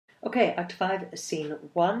Okay, Act 5, Scene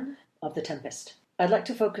 1 of The Tempest. I'd like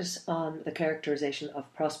to focus on the characterization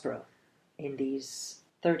of Prospero in these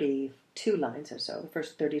 32 lines or so, the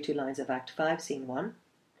first 32 lines of Act 5, Scene 1.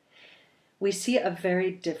 We see a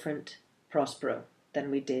very different Prospero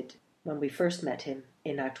than we did when we first met him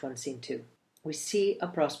in Act 1, Scene 2. We see a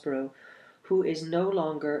Prospero who is no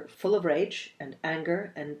longer full of rage and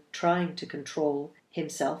anger and trying to control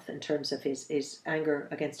himself in terms of his anger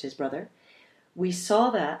against his brother. We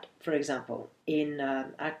saw that, for example, in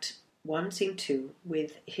Act 1, Scene 2,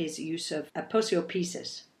 with his use of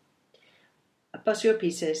aposiopesis.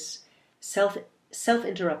 Aposiopesis,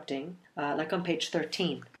 self-interrupting, like on page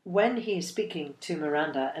 13. When he is speaking to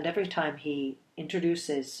Miranda, and every time he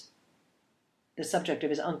introduces the subject of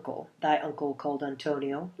his uncle, thy uncle called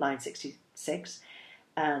Antonio, line 66,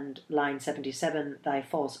 and line 77, thy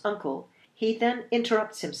false uncle, he then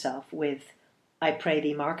interrupts himself with, I pray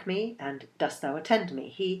thee mark me, and dost thou attend me.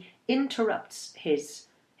 He interrupts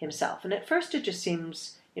himself. And at first it just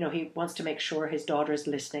seems, he wants to make sure his daughter is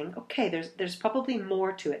listening. Okay, there's probably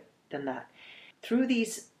more to it than that. Through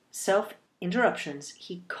these self-interruptions,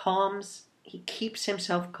 he keeps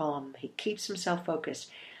himself calm, he keeps himself focused.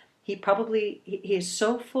 He is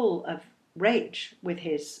so full of rage with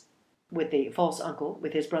the false uncle,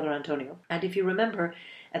 with his brother Antonio. And if you remember,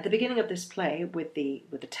 at the beginning of this play, with the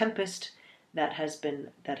tempest that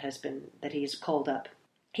he is called up,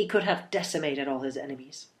 he could have decimated all his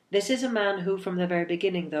enemies. This is a man who, from the very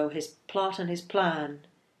beginning, though, his plot and his plan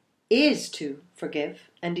is to forgive,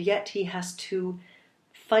 and yet he has to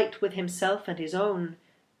fight with himself and his own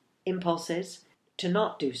impulses to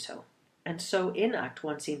not do so. And so in Act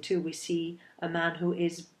 1, Scene 2, we see a man who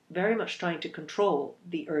is very much trying to control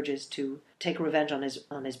the urges to take revenge on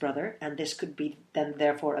his brother, and this could be then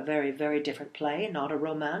therefore a very, very different play, not a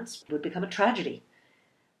romance. It would become a tragedy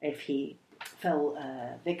if he fell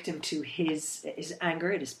victim to his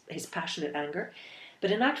anger, his passionate anger.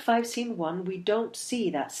 But in Act 5, Scene 1, we don't see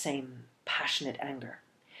that same passionate anger.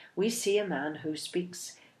 We see a man who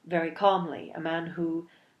speaks very calmly, a man who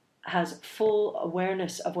has full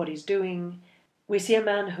awareness of what he's doing. We see a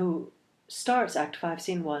man who starts Act 5,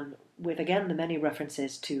 Scene 1 with, again, the many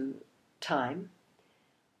references to time.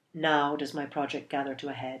 Now does my project gather to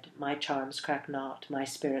a head, my charms crack not, my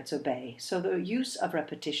spirits obey. So the use of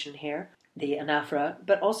repetition here, the anaphora,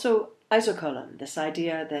 but also isocolon, this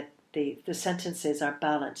idea that the sentences are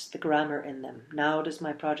balanced, the grammar in them. Now does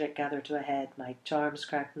my project gather to a head, my charms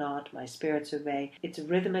crack not, my spirits obey. It's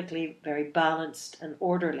rhythmically very balanced and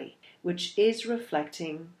orderly, which is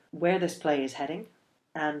reflecting where this play is heading,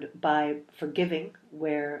 and by forgiving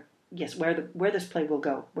where this play will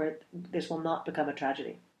go, where this will not become a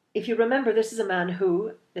tragedy. If you remember, this is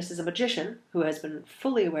a magician who has been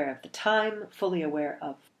fully aware of the time, fully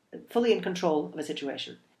in control of a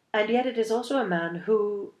situation. And yet it is also a man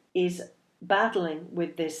who is battling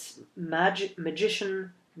with this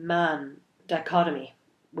magician-man dichotomy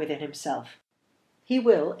within himself. He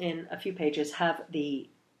will, in a few pages, have the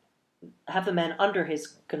men under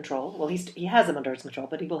his control. Well, he has them under his control,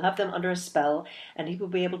 but he will have them under a spell, and he will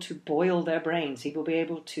be able to boil their brains. He will be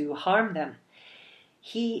able to harm them.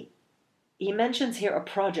 He mentions here a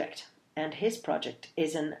project, and his project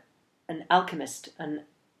is an alchemist, an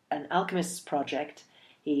alchemist's project.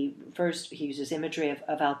 He uses imagery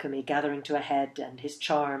of alchemy gathering to a head, and his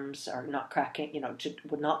charms are not cracking,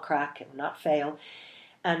 would not crack, it would not fail.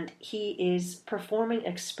 And he is performing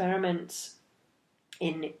experiments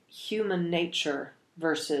in human nature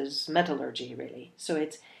versus metallurgy, really. So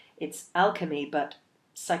it's alchemy, but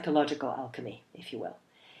psychological alchemy, if you will.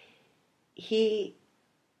 He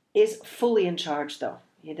is fully in charge, though.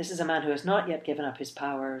 This is a man who has not yet given up his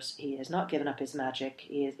powers. He has not given up his magic.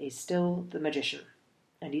 He's still the magician.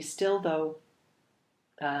 And he's still, though,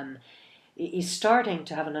 he's starting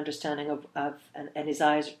to have an understanding and his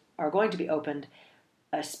eyes are going to be opened,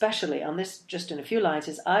 especially on this, just in a few lines,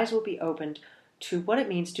 his eyes will be opened to what it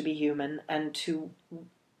means to be human and to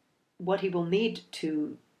what he will need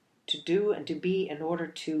to do and to be in order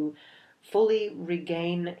to fully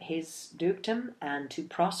regain his dukedom and to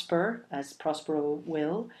prosper, as Prospero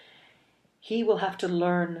will. He will have to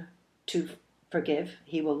learn to forgive.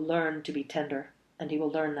 He will learn to be tender. And he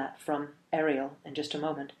will learn that from Ariel in just a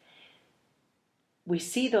moment. We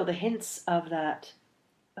see, though, the hints of that,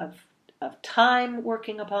 of time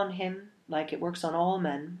working upon him, like it works on all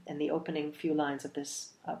men, in the opening few lines of this,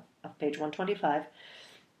 of page 125,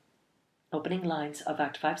 opening lines of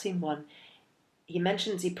Act 5, Scene 1. He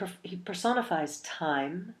mentions, he personifies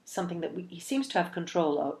time, something that he seems to have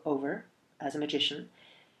control over as a magician,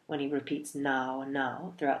 when he repeats now and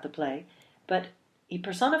now throughout the play. But he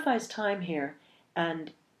personifies time here,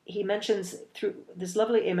 and he mentions through this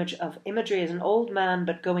lovely imagery as an old man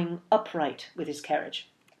but going upright with his carriage.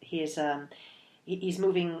 He's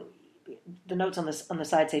moving. The notes on the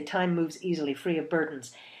side say time moves easily, free of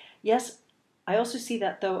burdens. Yes, I also see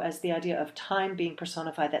that though as the idea of time being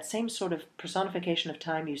personified, that same sort of personification of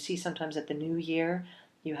time you see sometimes at the New Year.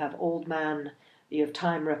 You have old man, you have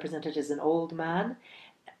time represented as an old man,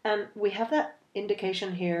 and we have that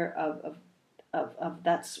indication here of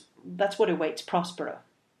that's what awaits Prospero.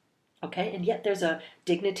 Okay, and yet there's a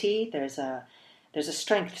dignity, there's a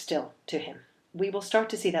strength still to him. We will start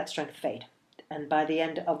to see that strength fade, and by the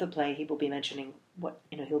end of the play, he will be mentioning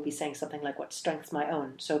he'll be saying something like, "What strength's my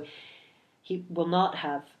own?" So he will not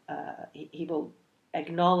have. He will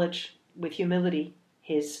acknowledge with humility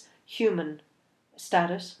his human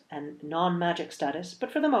status and non-magic status,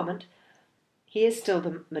 but for the moment, he is still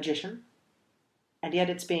the magician, and yet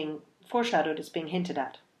it's being foreshadowed, it's being hinted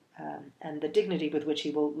at. And the dignity with which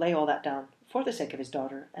he will lay all that down for the sake of his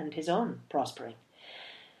daughter and his own prospering.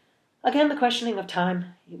 Again, the questioning of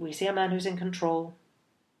time. We see a man who's in control,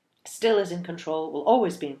 still is in control, will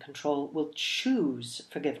always be in control, will choose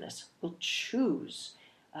forgiveness, will choose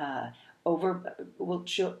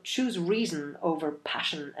choose reason over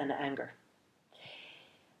passion and anger.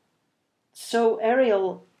 So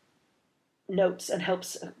Ariel notes and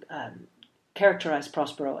helps characterize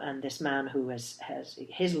Prospero and this man who has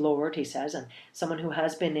his lord, he says, and someone who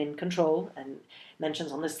has been in control, and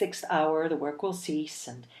mentions on the 6th hour the work will cease,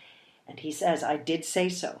 and he says, "I did say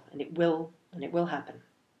so, and it will happen."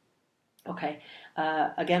 Okay,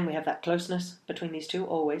 again we have that closeness between these two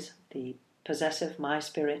always, the possessive my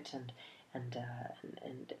spirit and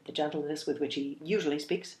the gentleness with which he usually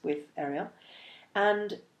speaks with Ariel,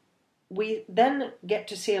 and we then get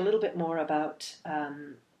to see a little bit more about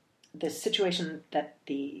the situation that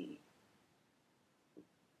the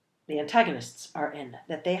antagonists are in,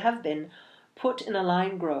 that they have been put in a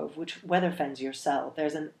lime grove which weather fends your cell.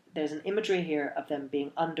 There's an imagery here of them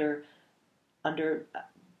being under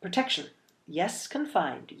protection. Yes,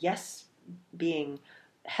 confined. Yes, being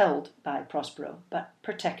held by Prospero, but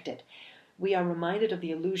protected. We are reminded of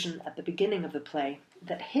the allusion at the beginning of the play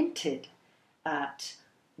that hinted at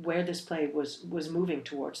where this play was moving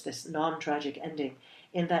towards, this non-tragic ending,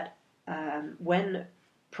 in that when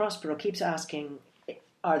Prospero keeps asking,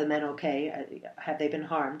 "Are the men okay? Have they been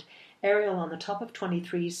harmed?" Ariel on the top of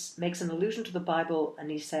 23 makes an allusion to the Bible, and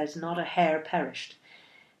he says, "Not a hair perished."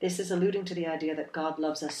 This is alluding to the idea that God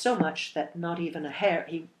loves us so much that not even a hair,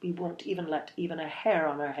 he won't even let even a hair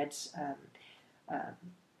on our heads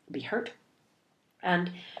be hurt.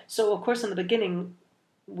 And so, of course, in the beginning,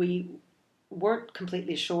 we weren't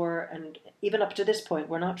completely sure, and even up to this point,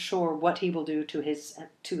 we're not sure what he will do to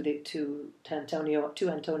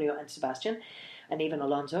Antonio and Sebastian, and even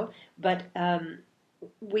Alonso. But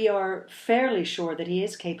we are fairly sure that he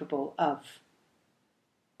is capable of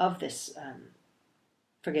this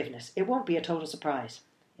forgiveness. It won't be a total surprise.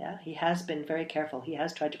 Yeah, he has been very careful. He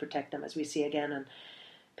has tried to protect them, as we see again on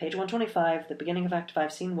page 125, the beginning of Act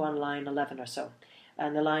 5, Scene 1, line 11 or so,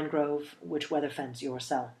 and the line grove which weather fends your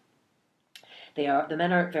cell. The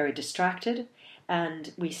men are very distracted,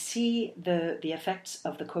 and we see the effects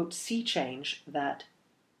of the quote sea change that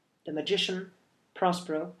the magician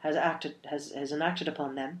Prospero has enacted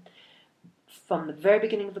upon them. From the very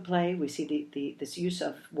beginning of the play, we see this use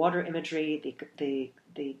of water imagery, the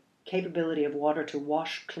capability of water to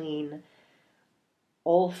wash clean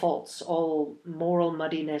all faults, all moral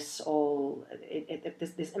muddiness,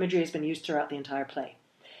 this imagery has been used throughout the entire play.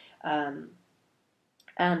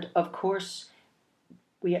 And of course,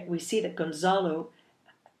 we see that Gonzalo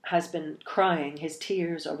has been crying. His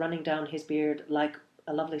tears are running down his beard, like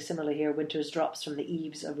a lovely simile here, winter's drops from the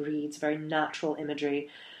eaves of reeds, very natural imagery,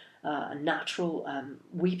 natural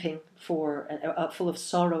weeping full of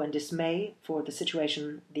sorrow and dismay for the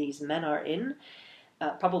situation these men are in,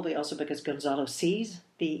 probably also because Gonzalo sees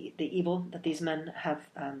the evil that these men have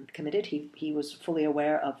committed. He was fully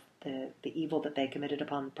aware of the evil that they committed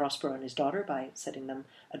upon Prospero and his daughter by setting them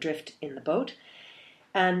adrift in the boat.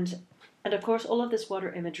 And of course, all of this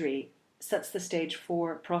water imagery sets the stage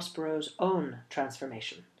for Prospero's own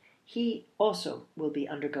transformation. He also will be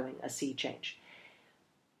undergoing a sea change.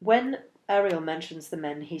 When Ariel mentions the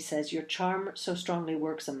men, he says, "Your charm so strongly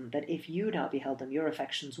works them that if you now beheld them, your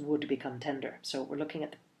affections would become tender." So we're looking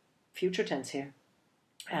at the future tense here,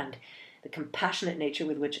 and the compassionate nature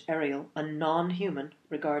with which Ariel, a non-human,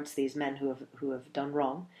 regards these men who have done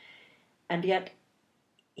wrong, and yet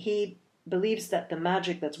he believes that the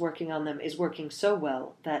magic that's working on them is working so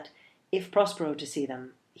well that if Prospero to see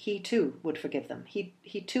them, he too would forgive them.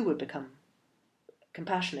 He too would become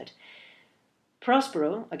compassionate.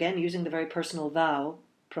 Prospero, again using the very personal thou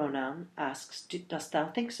pronoun, asks, dost thou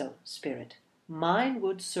think so, spirit? Mine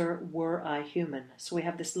would, sir, were I human. So we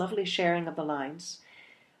have this lovely sharing of the lines.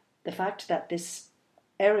 The fact that this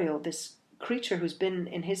Ariel, this creature who's been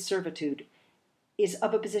in his servitude, is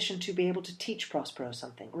of a position to be able to teach Prospero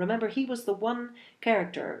something. Remember, he was the one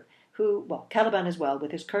character who, well, Caliban as well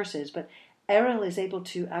with his curses, but Ariel is able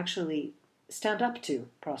to actually stand up to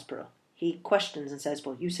Prospero. He questions and says,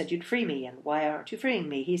 well, you said you'd free me, and why aren't you freeing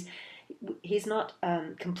me? He's not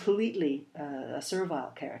completely a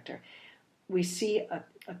servile character. We see a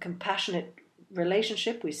compassionate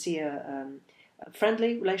relationship. We see a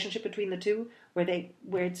friendly relationship between the two,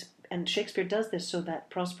 and Shakespeare does this so that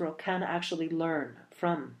Prospero can actually learn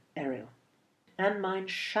from Ariel. And mine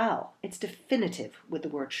shall. It's definitive with the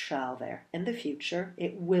word shall there. In the future,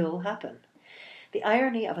 it will happen. The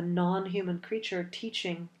irony of a non-human creature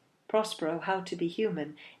teaching Prospero how to be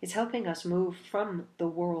human is helping us move from the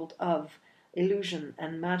world of illusion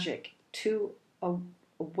and magic to a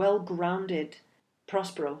well-grounded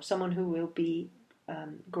Prospero, someone who will be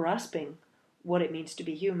grasping what it means to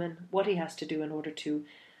be human, what he has to do in order to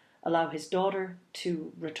allow his daughter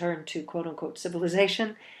to return to quote-unquote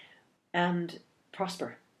civilization and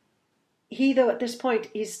prosper. He, though, at this point,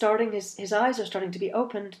 his eyes are starting to be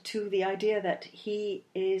opened to the idea that he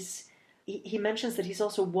mentions that he's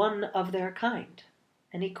also one of their kind.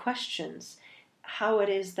 And he questions how it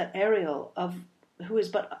is that Ariel, who is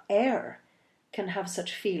but air, can have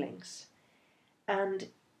such feelings. And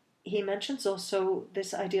he mentions also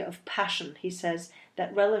this idea of passion. He says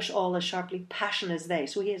that relish all as sharply passion as they.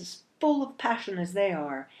 So he is full of passion as they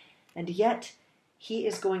are. And yet he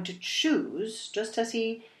is going to choose, just as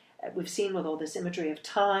we've seen with all this imagery of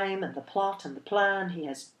time and the plot and the plan, he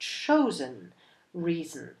has chosen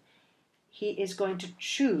reason. He is going to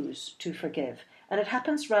choose to forgive. And it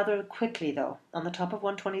happens rather quickly, though, on the top of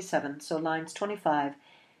 127, so lines 25.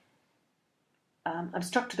 I'm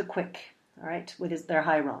struck to the quick, all right, with their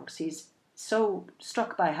high wrongs. He's so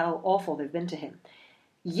struck by how awful they've been to him.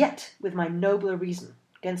 Yet, with my nobler reason,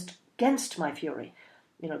 against my fury,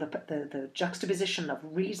 the juxtaposition of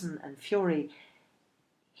reason and fury,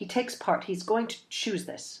 he takes part. He's going to choose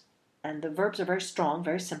this. And the verbs are very strong,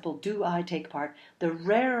 very simple. Do I take part? The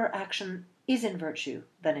rarer action is in virtue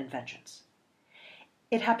than in vengeance.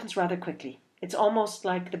 It happens rather quickly. It's almost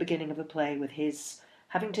like the beginning of the play with his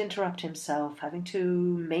having to interrupt himself, having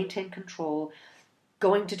to maintain control,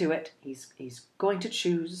 going to do it. He's going to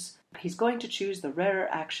choose. He's going to choose the rarer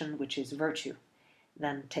action, which is virtue,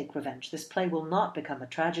 than take revenge. This play will not become a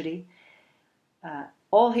tragedy.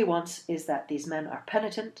 All he wants is that these men are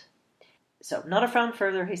penitent. So, not a frown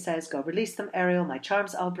further, he says, go release them, Ariel, my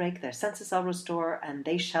charms I'll break, their senses I'll restore, and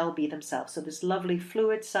they shall be themselves. So this lovely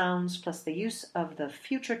fluid sounds, plus the use of the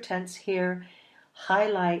future tense here,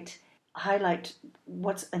 highlight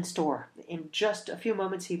what's in store. In just a few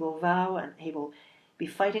moments he will vow, and he will be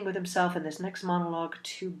fighting with himself in this next monologue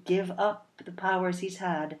to give up the powers he's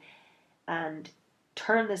had and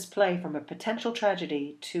turn this play from a potential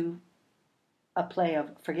tragedy to a play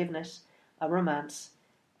of forgiveness, a romance,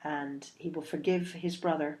 and he will forgive his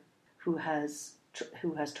brother who has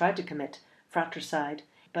tried to commit fratricide,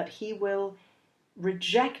 but he will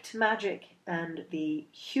reject magic and the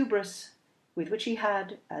hubris with which he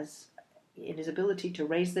had as in his ability to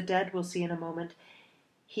raise the dead, we'll see in a moment.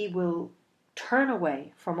 He will turn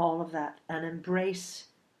away from all of that and embrace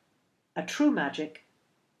a true magic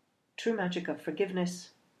of forgiveness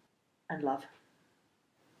and love.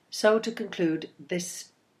 So to conclude this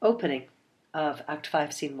opening of Act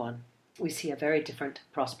 5, Scene 1, we see a very different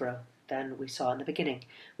Prospero than we saw in the beginning.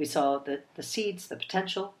 We saw the seeds, the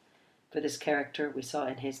potential for this character. We saw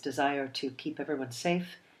in his desire to keep everyone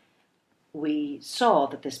safe. We saw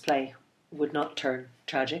that this play would not turn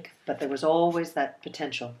tragic, but there was always that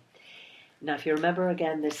potential. Now, if you remember,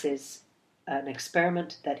 again, this is an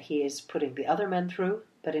experiment that he is putting the other men through,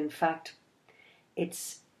 but in fact,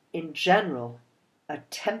 it's in general a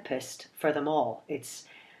tempest for them all.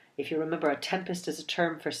 If you remember, a tempest is a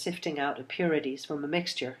term for sifting out impurities from a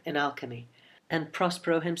mixture in alchemy. And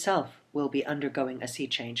Prospero himself will be undergoing a sea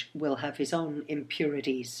change, will have his own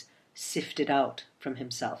impurities sifted out from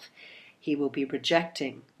himself. He will be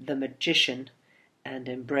rejecting the magician and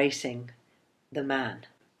embracing the man.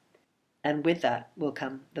 And with that will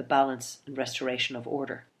come the balance and restoration of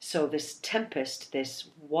order. So this tempest, this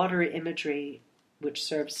watery imagery, which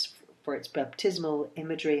serves for its baptismal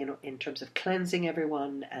imagery in terms of cleansing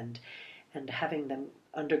everyone and having them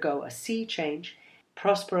undergo a sea change,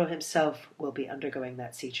 Prospero himself will be undergoing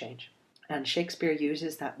that sea change. And Shakespeare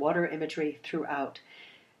uses that water imagery throughout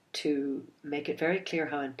to make it very clear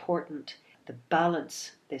how important the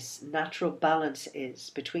balance, this natural balance is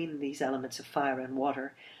between these elements of fire and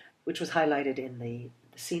water, which was highlighted in the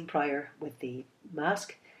scene prior with the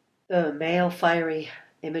mask. The male fiery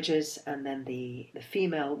images and then the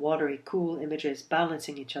female watery cool images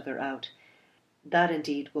balancing each other out. That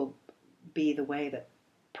indeed will be the way that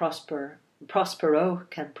Prospero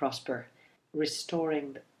can prosper,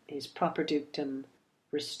 restoring his proper dukedom,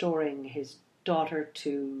 restoring his daughter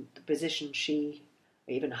to the position she,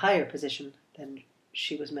 or even higher position than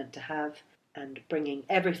she was meant to have, and bringing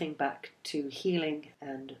everything back to healing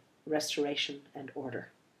and restoration and order.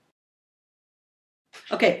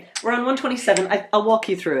 Okay, we're on 127. I'll walk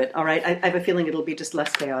you through it, all right? I have a feeling it'll be just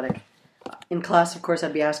less chaotic. In class, of course,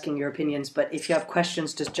 I'd be asking your opinions, but if you have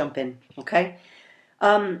questions, just jump in, okay?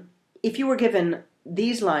 If you were given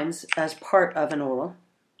these lines as part of an oral,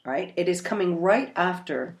 right, it is coming right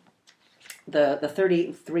after the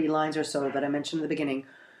 33 lines or so that I mentioned in the beginning,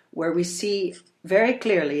 where we see very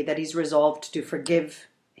clearly that he's resolved to forgive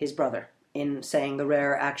his brother in saying the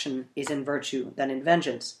rarer action is in virtue than in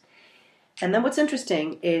vengeance. And then what's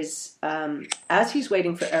interesting is as he's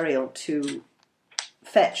waiting for Ariel to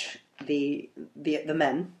fetch the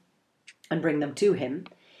men and bring them to him,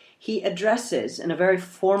 he addresses in a very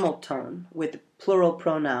formal tone with the plural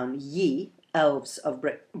pronoun ye, elves of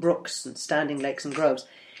brooks and standing lakes and groves.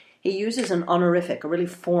 He uses an honorific, a really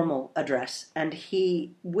formal address, and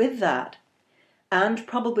he, with that, and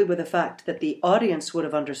probably with the fact that the audience would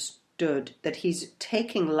have understood that he's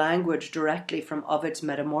taking language directly from Ovid's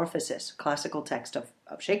Metamorphoses, classical text of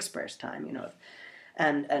Shakespeare's time, you know,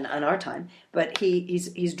 and our time, but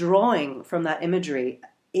he's drawing from that imagery,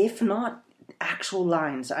 if not actual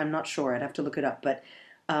lines, I'm not sure, I'd have to look it up, but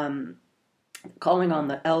calling on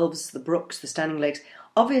the elves, the brooks, the standing lakes.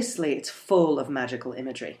 Obviously, it's full of magical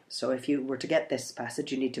imagery. So if you were to get this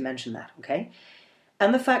passage, you need to mention that, okay?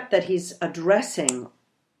 And the fact that he's addressing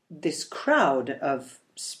this crowd of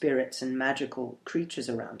spirits and magical creatures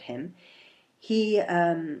around him, he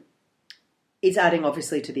is adding,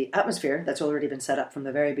 obviously, to the atmosphere that's already been set up from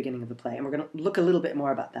the very beginning of the play. And we're going to look a little bit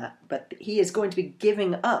more about that. But he is going to be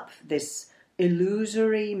giving up this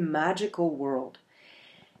illusory, magical world.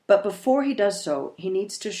 But before he does so, he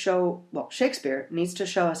needs to show, well, Shakespeare needs to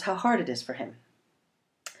show us how hard it is for him.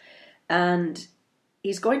 And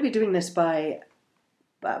he's going to be doing this by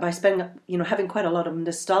spending, having quite a lot of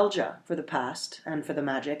nostalgia for the past and for the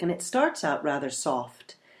magic. And it starts out rather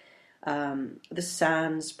soft. The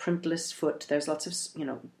sands, printless foot, there's lots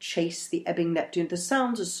of, chase, the ebbing Neptune. The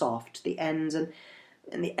sounds are soft, the ends and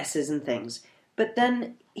the S's and things. But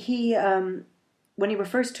then he... when he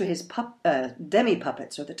refers to his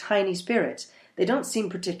demi-puppets, or the tiny spirits, they don't seem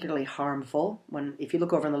particularly harmful. If you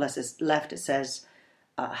look over on the left, it says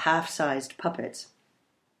half-sized puppets.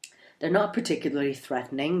 They're not particularly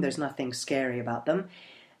threatening. There's nothing scary about them.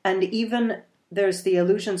 And even there's the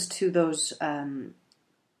allusions to those,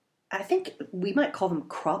 I think we might call them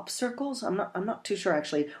crop circles. I'm not too sure,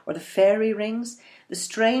 actually. Or the fairy rings. The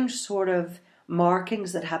strange sort of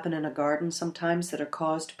markings that happen in a garden sometimes that are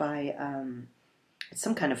caused by...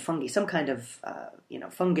 some kind of fungi, some kind of,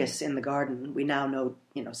 fungus in the garden, we now know,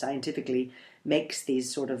 scientifically makes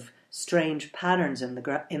these sort of strange patterns in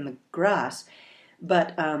the grass.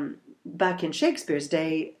 But back in Shakespeare's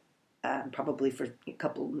day, probably for a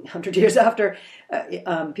couple hundred years after,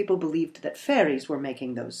 people believed that fairies were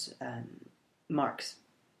making those marks.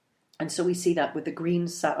 And so we see that with the green,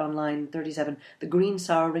 on line 37, the green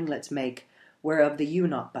sour ringlets make, whereof the ewe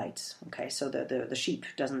not bites. Okay, so the sheep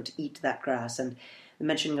doesn't eat that grass, and the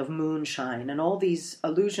mentioning of moonshine, and all these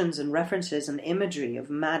allusions and references and imagery of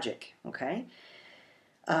magic, okay,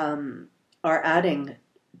 are adding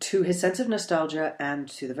to his sense of nostalgia and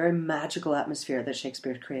to the very magical atmosphere that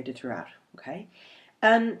Shakespeare created throughout, okay?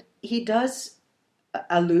 And he does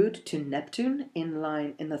allude to Neptune in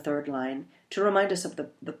the third line to remind us of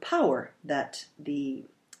the power that the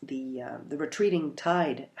retreating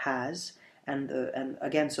tide has. And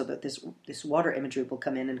again, so that this water imagery will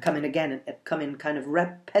come in again, and come in kind of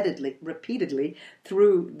repeatedly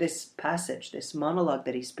through this passage, this monologue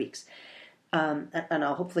that he speaks. And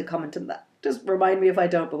I'll hopefully comment on that. Just remind me if I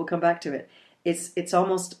don't, but we'll come back to it. It's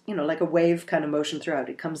almost like a wave kind of motion throughout.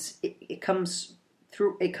 The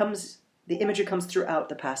imagery comes throughout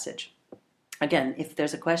the passage. Again, if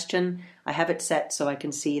there's a question, I have it set so I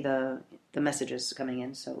can see the messages coming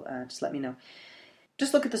in. So just let me know.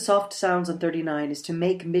 Just look at the soft sounds on 39 is to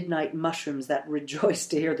make midnight mushrooms that rejoice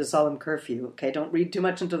to hear the solemn curfew. Okay, don't read too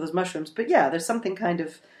much into those mushrooms, but yeah, there's something kind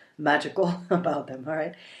of magical about them, all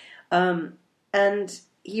right? And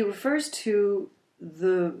he refers to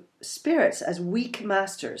the spirits as weak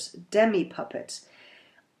masters, demi-puppets.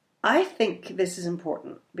 I think this is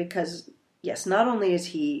important because, yes, not only is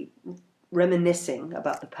he reminiscing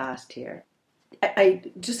about the past here, I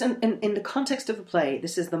just in the context of the play,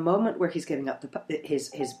 this is the moment where he's giving up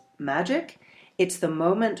his magic. It's the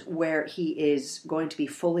moment where he is going to be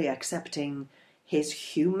fully accepting his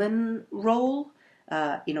human role,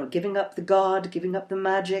 giving up the god, giving up the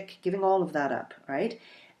magic, giving all of that up, right?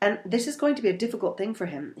 And this is going to be a difficult thing for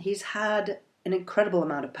him. He's had an incredible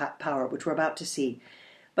amount of power, which we're about to see.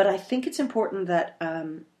 But I think it's important that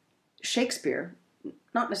Shakespeare,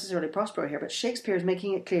 not necessarily Prospero here, but Shakespeare is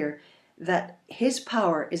making it clear that his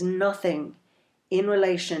power is nothing in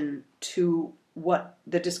relation to what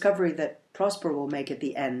the discovery that Prospero will make at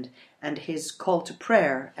the end, and his call to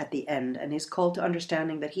prayer at the end, and his call to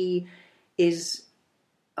understanding that he is,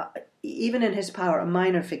 even in his power, a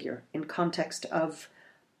minor figure in context of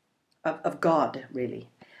God, really.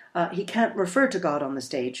 He can't refer to God on the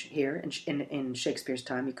stage here in Shakespeare's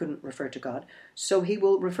time. He couldn't refer to God. So he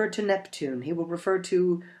will refer to Neptune. He will refer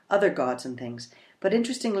to other gods and things. But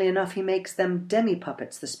interestingly enough, he makes them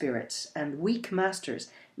demi-puppets, the spirits, and weak masters.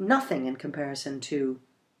 Nothing in comparison to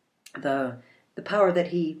the power that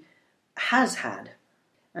he has had.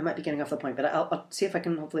 I might be getting off the point, but I'll see if I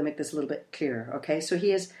can hopefully make this a little bit clearer. Okay, so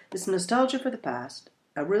he has this nostalgia for the past,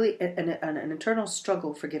 an internal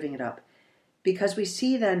struggle for giving it up. Because we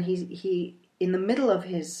see then he in the middle of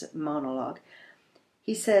his monologue,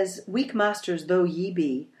 he says, "Weak masters though ye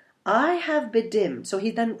be, I have bedimmed." So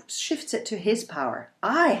he then shifts it to his power.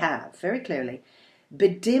 I have, very clearly,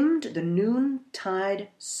 bedimmed the noontide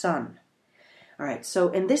sun. All right, so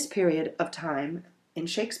in this period of time, in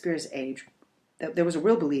Shakespeare's age, there was a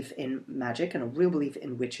real belief in magic and a real belief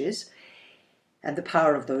in witches and the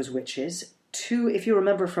power of those witches. To, if you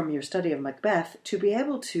remember from your study of Macbeth, to be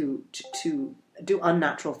able to do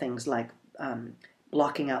unnatural things like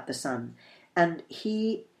blocking out the sun. And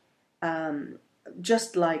he,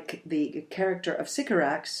 just like the character of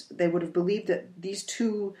Sycorax, they would have believed that these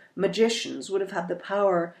two magicians would have had the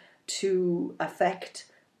power to affect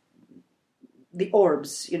the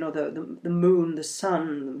orbs, the moon, the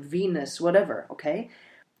sun, Venus, whatever, okay?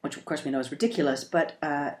 Which of course we know is ridiculous, but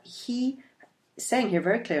he saying here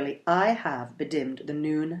very clearly, I have bedimmed the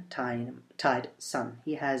noontide sun.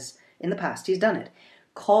 He has, in the past, he's done it.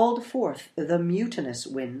 Called forth the mutinous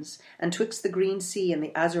winds, and twixt the green sea and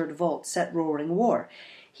the azured vault set roaring war.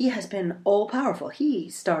 He has been all-powerful. He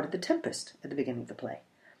started the Tempest at the beginning of the play.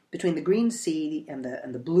 Between the green sea and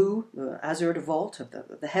the blue, the azured vault of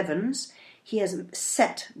the heavens, he has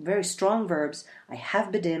set very strong verbs. I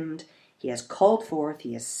have bedimmed. He has called forth,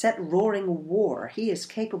 he has set roaring war. He is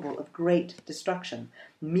capable of great destruction,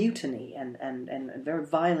 mutiny, and very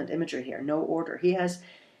violent imagery here. No order. He has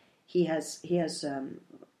his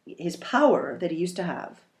power that he used to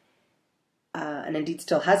have, and indeed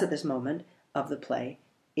still has at this moment of the play,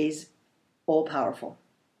 is all powerful.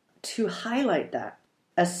 To highlight that,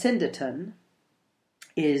 a syndeton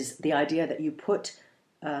is the idea that you put,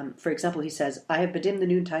 for example, he says, I have bedimmed the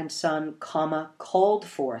noontide sun, comma, called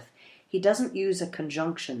forth. He doesn't use a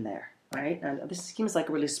conjunction there, right? Now, this seems like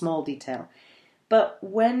a really small detail. But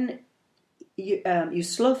when you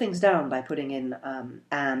slow things down by putting in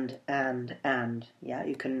and, yeah,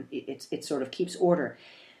 you can. It sort of keeps order.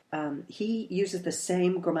 He uses the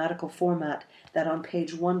same grammatical format that on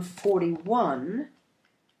page 141.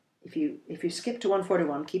 If you skip to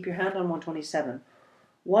 141, keep your hand on 127.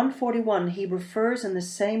 141, he refers in the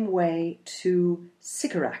same way to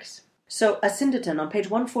Sycorax. So a syndeton on page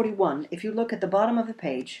 141, if you look at the bottom of the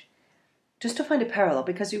page, just to find a parallel,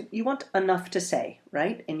 because you want enough to say,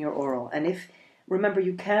 right, in your oral. And remember,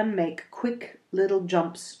 you can make quick little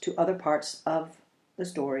jumps to other parts of the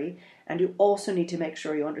story, and you also need to make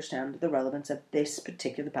sure you understand the relevance of this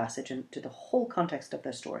particular passage and to the whole context of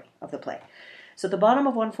the story, of the play. So at the bottom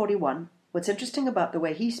of 141, what's interesting about the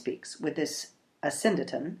way he speaks with this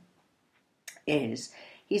syndeton is,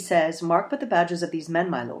 he says, mark but the badges of these men,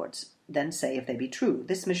 my lords, then say if they be true,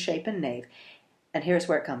 this misshapen knave. And here's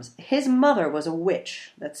where it comes. His mother was a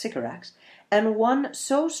witch, that's Sycorax, and one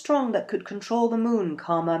so strong that could control the moon,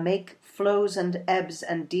 comma, make flows and ebbs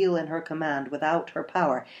and deal in her command without her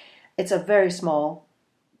power. It's a very small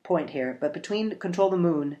point here, but between control the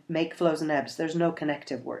moon, make flows and ebbs, there's no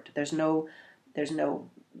connective word. There's no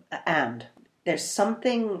and. There's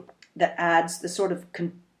something that adds the sort of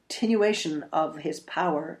continuation of his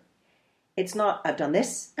power. It's not, I've done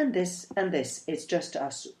this and this and this. It's just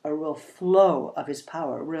a real flow of his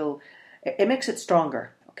power. It makes it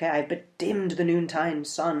stronger. Okay, I've bedimmed the noontide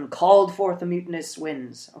sun, called forth the mutinous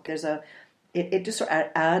winds. Okay, it just sort of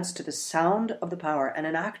adds to the sound of the power, and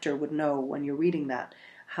an actor would know when you're reading that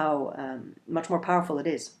much more powerful it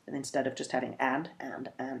is instead of just having and.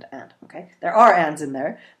 Okay, there are ands in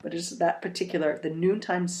there, but it's that particular, the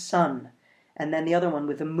noontime sun, and then the other one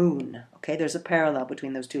with the moon. Okay, there's a parallel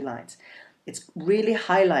between those two lines. It's really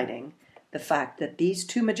highlighting the fact that these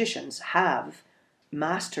two magicians have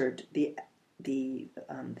mastered the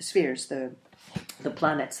spheres, the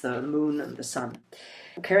planets, the moon and the sun.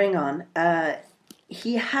 Carrying on,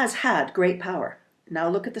 he has had great power. Now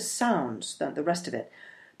look at the sounds, the rest of it.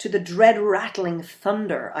 To the dread rattling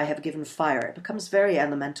thunder I have given fire. It becomes very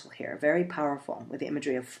elemental here, very powerful with the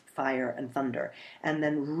imagery of fire and thunder. And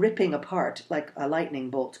then ripping apart like a lightning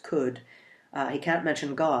bolt could. He can't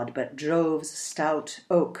mention God, but Jove's stout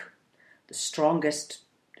oak, the strongest,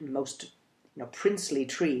 most princely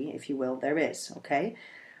tree, if you will, there is, okay?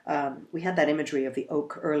 We had that imagery of the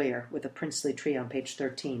oak earlier with a princely tree on page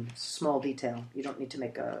 13. Small detail. You don't need to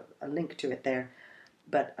make a link to it there.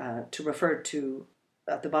 But to refer to,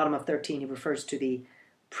 at the bottom of 13, he refers to the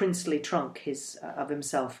princely trunk of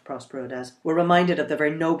himself, Prospero does. We're reminded of the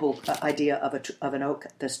very noble idea of an oak,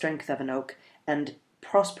 the strength of an oak, and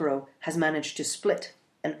Prospero has managed to split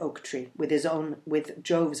an oak tree with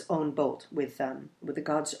Jove's own bolt, with the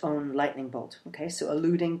god's own lightning bolt. Okay, so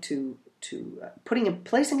alluding to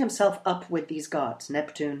placing himself up with these gods,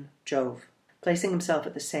 Neptune, Jove, placing himself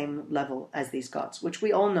at the same level as these gods, which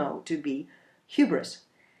we all know to be hubris.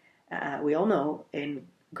 We all know in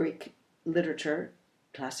Greek literature,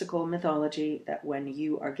 classical mythology, that when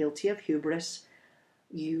you are guilty of hubris,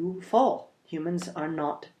 you fall. Humans are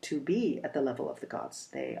not to be at the level of the gods.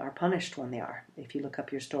 They are punished when they are. If you look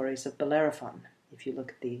up your stories of Bellerophon, if you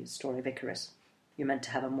look at the story of Icarus, you're meant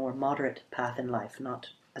to have a more moderate path in life, not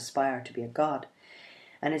aspire to be a god.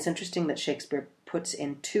 And it's interesting that Shakespeare puts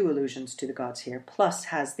in two allusions to the gods here, plus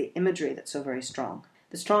has the imagery that's so very strong.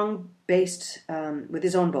 The strong-based, with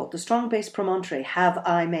his own bolt, the strong-based promontory have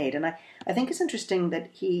I made. And I think it's interesting that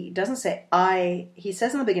he doesn't say I, he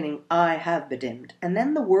says in the beginning, I have bedimmed. And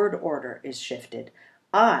then the word order is shifted.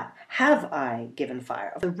 Have I given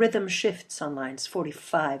fire? The rhythm shifts on lines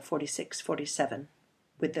 45, 46, 47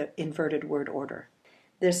 with the inverted word order.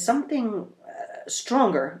 There's something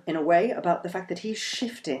stronger, in a way, about the fact that he's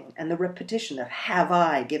shifting and the repetition of have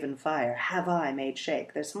I given fire, have I made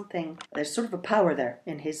shake. There's sort of a power there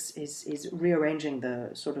in his rearranging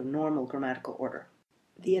the sort of normal grammatical order.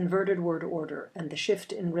 The inverted word order and the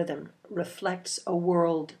shift in rhythm reflects a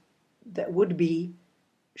world that would be,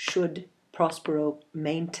 should Prospero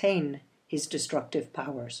maintain his destructive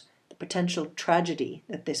powers, the potential tragedy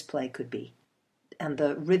that this play could be. And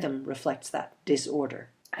the rhythm reflects that disorder.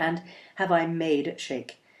 And have I made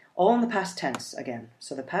shake? All in the past tense again.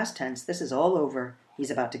 So the past tense, this is all over.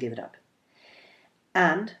 He's about to give it up.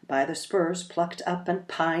 And by the spurs plucked up and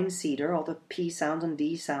pine cedar, all the P sounds and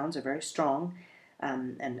D sounds are very strong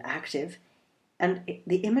and active. And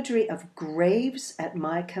the imagery of graves at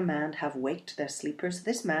my command have waked their sleepers.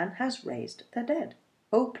 This man has raised the dead,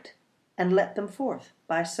 oped and let them forth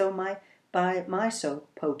by my so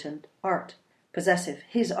potent art. Possessive,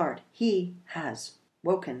 his art, he has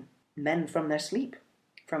woken men from their sleep,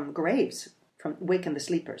 from graves, from waken the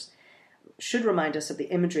sleepers. Should remind us of the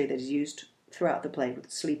imagery that is used throughout the play with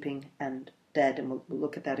sleeping and dead, and we'll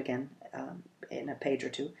look at that again in a page or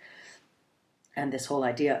two. And this whole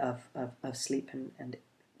idea of sleep and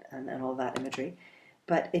all that imagery.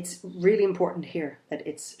 But it's really important here that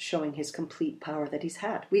it's showing his complete power that he's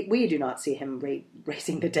had. We do not see him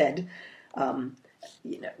raising the dead.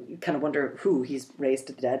 You kind of wonder who he's raised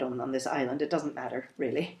to the dead on this island. It doesn't matter,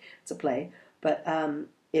 really. It's a play. But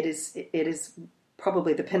it is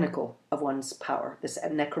probably the pinnacle of one's power, this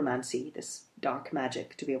necromancy, this dark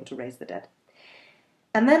magic, to be able to raise the dead.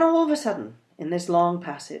 And then all of a sudden, in this long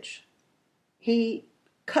passage, he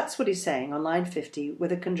cuts what he's saying on line 50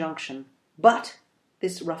 with a conjunction, but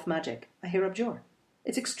this rough magic I here abjure.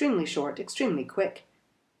 It's extremely short, extremely quick.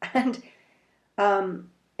 And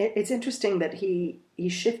it's interesting that he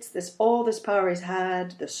shifts all this power he's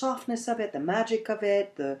had, the softness of it, the magic of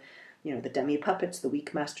it, the demi-puppets, the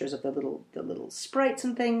weak masters of the little sprites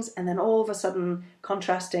and things, and then all of a sudden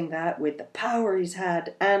contrasting that with the power he's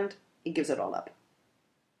had, and he gives it all up.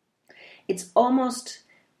 It's almost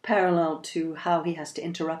parallel to how he has to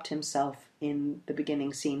interrupt himself in the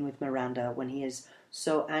beginning scene with Miranda when he is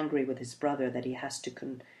so angry with his brother that he has to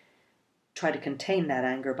try to contain that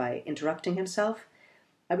anger by interrupting himself.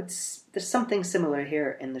 There's something similar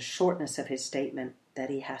here in the shortness of his statement, that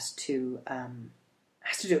he has to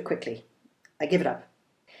do it quickly. I give it up.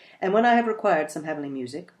 And when I have required some heavenly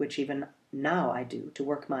music, which even now I do, to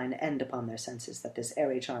work mine end upon their senses that this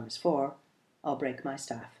airy charm is for, I'll break my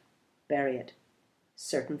staff, bury it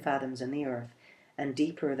certain fathoms in the earth, and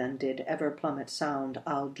deeper than did ever plummet sound,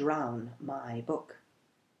 I'll drown my book.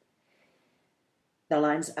 The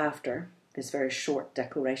lines after this very short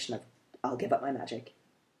declaration of I'll give up my magic,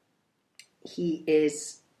 he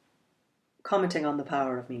is commenting on the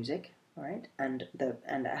power of music, right? And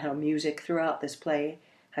how music throughout this play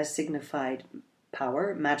has signified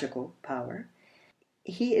power, magical power.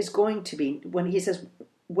 He is going to be, when he says,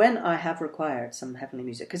 when I have required some heavenly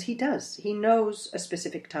music, because he does. He knows a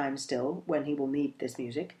specific time still when he will need this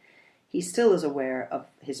music. He still is aware of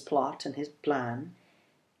his plot and his plan.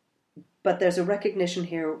 But there's a recognition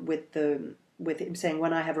here with him saying,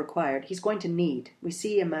 when I have required, he's going to need. We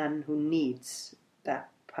see a man who needs that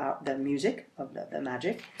power, the music of the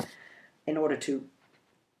magic, in order to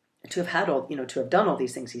have had all, to have done all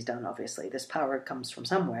these things he's done. Obviously, this power comes from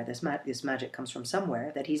somewhere. This magic comes from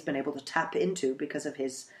somewhere that he's been able to tap into because of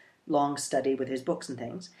his long study with his books and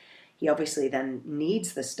things. He obviously then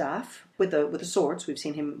needs the staff with the swords. We've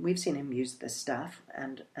seen him use the staff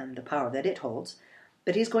and the power that it holds,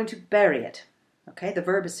 but he's going to bury it. Okay, the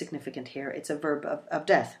verb is significant here. It's a verb of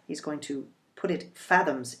death. He's going to put it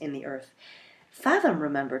fathoms in the earth. Fathom,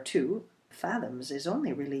 remember too, fathoms is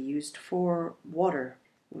only really used for water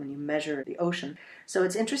when you measure the ocean. So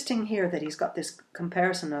it's interesting here that he's got this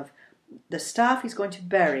comparison of the staff he's going to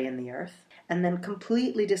bury in the earth, and then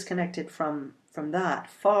completely disconnected from that,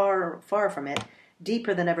 far from it,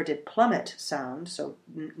 deeper than ever did plummet sound, so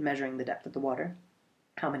measuring the depth of the water,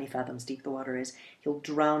 how many fathoms deep the water is, he'll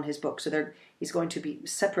drown his book. So he's going to be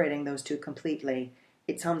separating those two completely.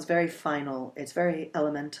 It sounds very final, it's very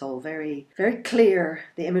elemental, very, very clear.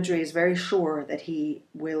 The imagery is very sure that he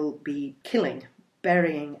will be killing,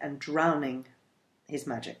 burying and drowning his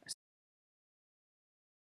magic.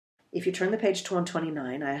 If you turn the page to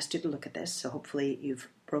 129, I asked you to look at this, so hopefully you've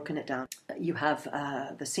broken it down. You have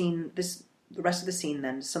the scene, the rest of the scene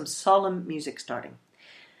then, some solemn music starting.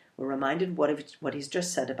 We're reminded what he's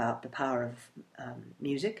just said about the power of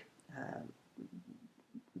music,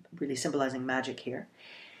 really symbolizing magic here.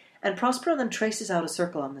 And Prospero then traces out a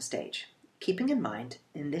circle on the stage, keeping in mind,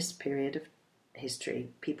 in this period of history,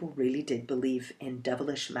 people really did believe in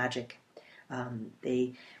devilish magic.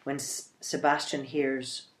 When Sebastian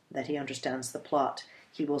hears that he understands the plot,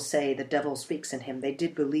 he will say the devil speaks in him. They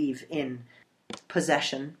did believe in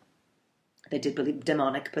possession. They did believe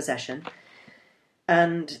demonic possession.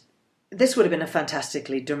 And this would have been a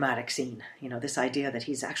fantastically dramatic scene. This idea that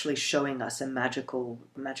he's actually showing us a magical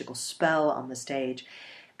spell on the stage.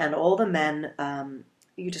 And all the men,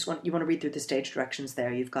 you want to read through the stage directions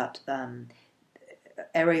there. You've got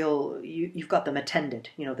Ariel, you've got them attended,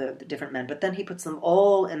 the different men. But then he puts them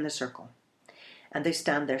all in the circle. And they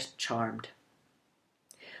stand there charmed.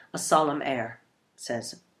 A solemn air,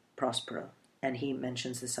 says Prospero. And he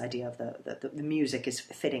mentions this idea of the music is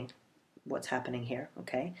fitting what's happening here,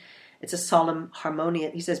 okay? It's a solemn,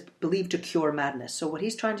 harmonious, he says, believed to cure madness. So what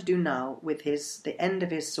he's trying to do now with the end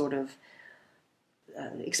of his sort of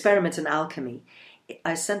experiments in alchemy,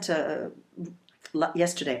 I sent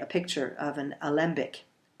yesterday a picture of an alembic.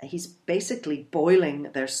 He's basically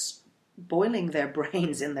boiling their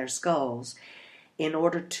brains in their skulls in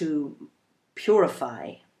order to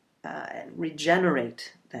purify and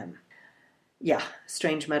regenerate them. Yeah,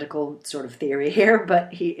 strange medical sort of theory here,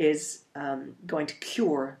 but he is going to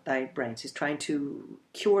cure thy brains. He's trying to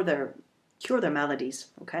cure their maladies,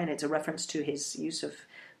 okay? And it's a reference to his use of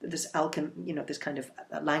this this kind of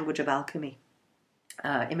language of alchemy,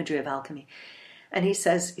 imagery of alchemy. And he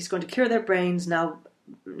says he's going to cure their brains, now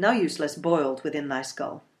useless, boiled within thy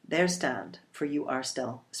skull. There stand, for you are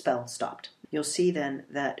still spell stopped. You'll see then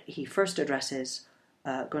that he first addresses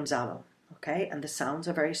Gonzalo. Okay, and the sounds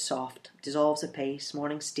are very soft. Dissolves apace.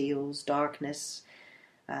 Morning steals. Darkness.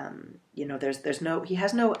 He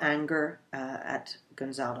has no anger at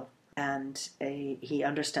Gonzalo, and he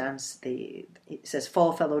understands he says,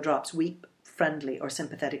 "Fall, fellow drops, weep friendly or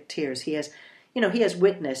sympathetic tears." He has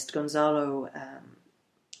witnessed Gonzalo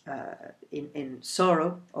in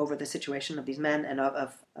sorrow over the situation of these men and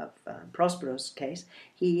of Prospero's case.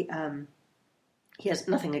 He has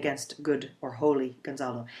nothing against good or holy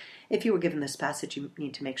Gonzalo. If you were given this passage, you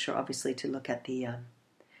need to make sure, obviously, to look at the...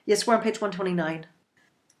 Yes, we're on page 129.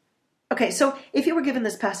 Okay, so if you were given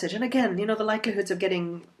this passage, and again, the likelihoods of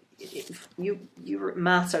getting... Your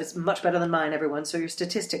maths are much better than mine, everyone, so your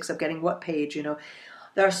statistics of getting what page,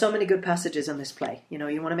 there are so many good passages in this play. You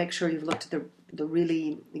want to make sure you've looked at the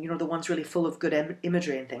really, the ones really full of good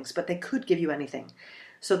imagery and things, but they could give you anything.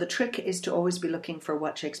 So the trick is to always be looking for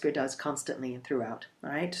what Shakespeare does constantly and throughout,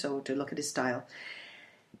 all right? So to look at his style.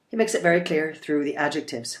 He makes it very clear through the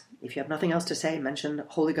adjectives. If you have nothing else to say, mention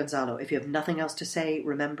Holy Gonzalo. If you have nothing else to say,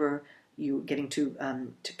 remember you getting to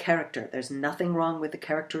character. There's nothing wrong with the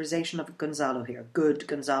characterization of Gonzalo here. Good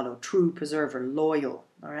Gonzalo, true preserver, loyal.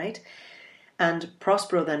 All right. And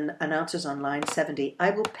Prospero then announces on line 70,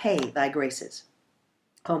 I will pay thy graces,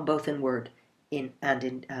 home both in word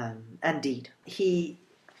and deed. He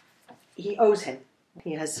owes him.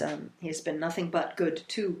 He has been nothing but good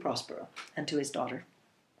to Prospero and to his daughter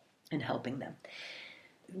in helping them.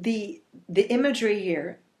 The imagery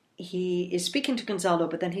here, he is speaking to Gonzalo,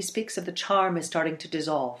 but then he speaks of the charm is starting to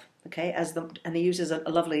dissolve. Okay, and he uses a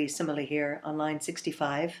lovely simile here on line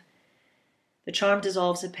 65. The charm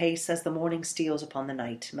dissolves apace as the morning steals upon the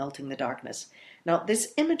night, melting the darkness. Now,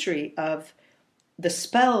 this imagery of the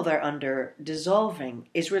spell they're under dissolving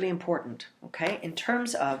is really important. Okay, in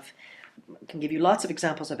terms of, I can give you lots of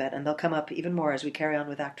examples of it, and they'll come up even more as we carry on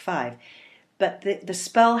with Act 5. But the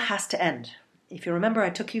spell has to end. If you remember,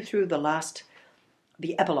 I took you through the last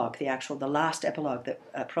epilogue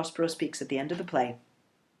that Prospero speaks at the end of the play.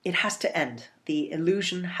 It has to end. The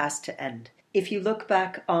illusion has to end. If you look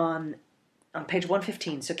back on page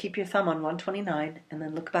 115, so keep your thumb on 129 and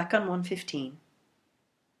then look back on 115.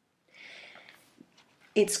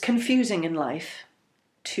 It's confusing in life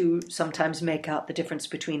to sometimes make out the difference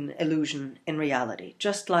between illusion and reality.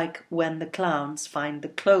 Just like when the clowns find the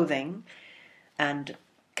clothing and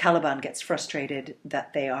Caliban gets frustrated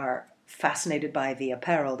that they are fascinated by the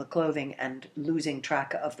apparel, the clothing, and losing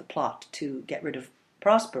track of the plot to get rid of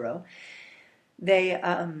Prospero.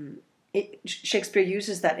 Shakespeare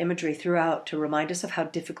uses that imagery throughout to remind us of how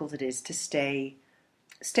difficult it is to stay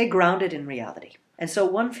grounded in reality. And so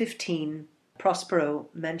 115, Prospero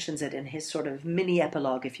mentions it in his sort of mini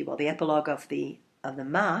epilogue, if you will, the epilogue of the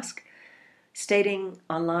Masque, stating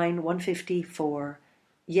on line 154,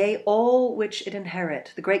 yea, all which it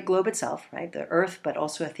inherit, the great globe itself, right, the earth, but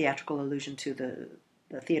also a theatrical allusion to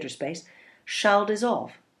the theatre space, shall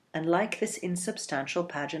dissolve, and like this insubstantial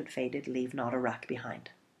pageant faded, leave not a rack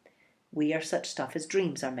behind. We are such stuff as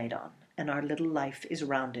dreams are made on, and our little life is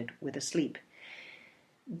rounded with a sleep.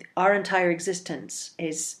 Our entire existence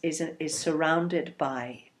is surrounded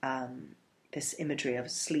by this imagery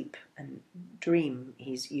of sleep and dream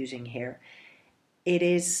he's using here. It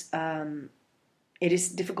is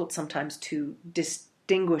difficult sometimes to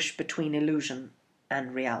distinguish between illusion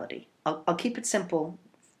and reality. I'll keep it simple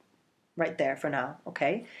right there for now,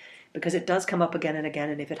 okay? Because it does come up again and again,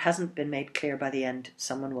 and if it hasn't been made clear by the end,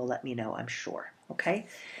 someone will let me know, I'm sure, okay?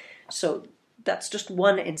 So that's just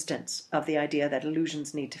one instance of the idea that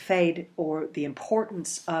illusions need to fade, or the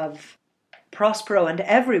importance of Prospero and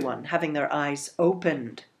everyone having their eyes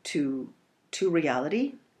opened to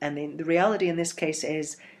reality. And the reality in this case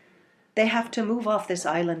is they have to move off this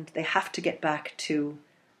island, they have to get back to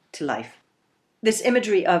life. This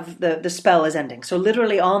imagery of the spell is ending. So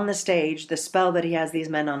literally on the stage, the spell that he has these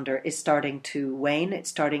men under is starting to wane.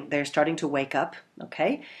 They're starting to wake up.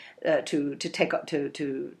 Okay, to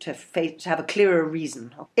have a clearer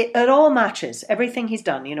reason. It all matches everything he's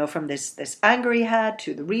done. You know, from this anger he had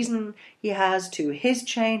to the reason he has to his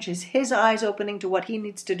change, his eyes opening to what he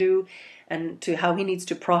needs to do, and to how he needs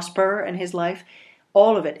to prosper in his life.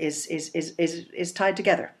 All of it is tied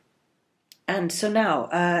together. And so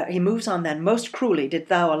now he moves on then. Most cruelly did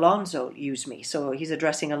thou, Alonso, use me. So he's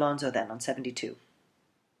addressing Alonso then on 72.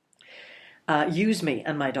 Use me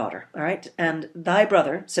and my daughter, all right? And thy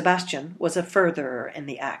brother, Sebastian, was a furtherer in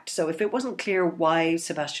the act. So if it wasn't clear why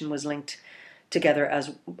Sebastian was linked together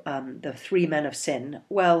as the three men of sin,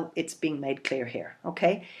 well, it's being made clear here,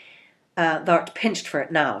 okay? Thou'rt pinched for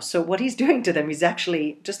it now. So what he's doing to them, he's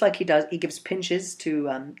actually, just like he does, he gives pinches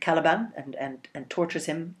to Caliban and tortures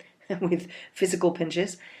him with physical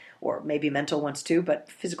pinches, or maybe mental ones too, but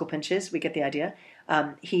physical pinches, we get the idea.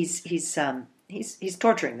 He's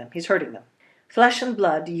torturing them, he's hurting them. Flesh and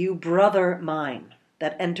blood, you brother mine,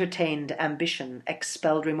 that entertained ambition,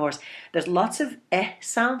 expelled remorse. There's lots of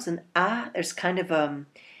sounds and there's kind of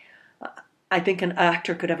I think an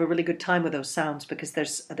actor could have a really good time with those sounds, because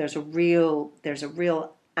there's a real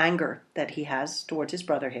anger that he has towards his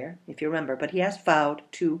brother here, if you remember, but he has vowed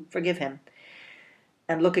to forgive him.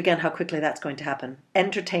 And look again how quickly that's going to happen.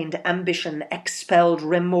 Entertained ambition, expelled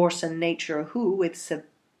remorse and nature, who with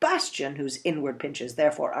Sebastian, whose inward pinches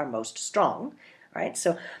therefore are most strong, right?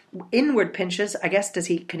 So inward pinches, I guess,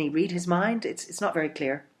 can he read his mind? It's not very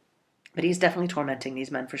clear, but he's definitely tormenting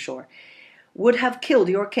these men for sure. Would have killed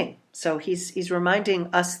your king. So he's reminding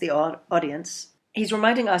us, the audience, he's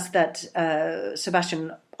reminding us that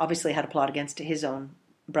Sebastian obviously had a plot against his own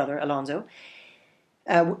brother, Alonso.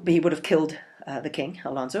 He would have killed the king,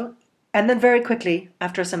 Alonso. And then very quickly,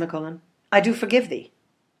 after a semicolon, I do forgive thee,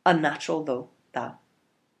 unnatural though thou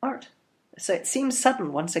art. So it seems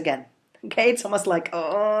sudden once again. Okay, it's almost like,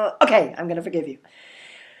 oh, okay, I'm going to forgive you.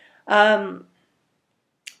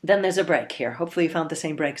 Then there's a break here. Hopefully you found the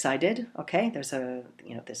same breaks I did. Okay, there's a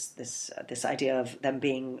this idea of them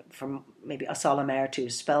being from maybe a solemn air to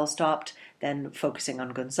spell stopped, then focusing on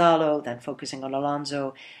Gonzalo, then focusing on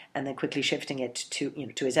Alonso, and then quickly shifting it to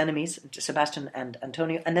to his enemies, to Sebastian and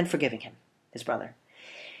Antonio, and then forgiving him, his brother.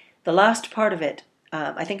 The last part of it,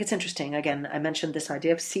 I think it's interesting. Again, I mentioned this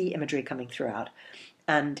idea of sea imagery coming throughout.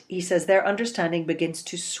 And he says their understanding begins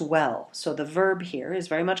to swell. So the verb here is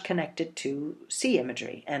very much connected to sea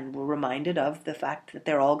imagery. And we're reminded of the fact that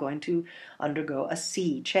they're all going to undergo a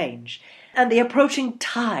sea change. And the approaching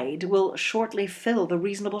tide will shortly fill the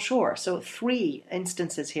reasonable shore. So 3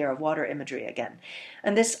 instances here of water imagery again.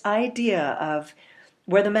 And this idea of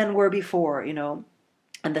where the men were before,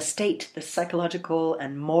 and the state, the psychological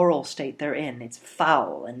and moral state they're in. It's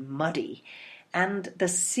foul and muddy. And the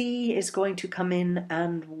sea is going to come in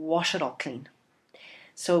and wash it all clean.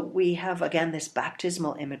 So we have, again, this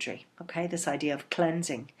baptismal imagery, okay, this idea of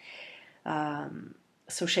cleansing.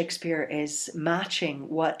 So Shakespeare is matching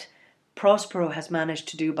what Prospero has managed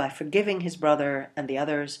to do by forgiving his brother and the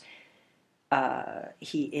others.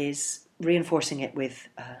 He is reinforcing it with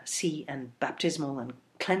sea and baptismal and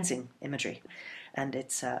cleansing imagery. And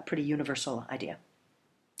it's a pretty universal idea.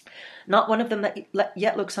 Not one of them that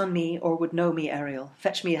yet looks on me or would know me, Ariel.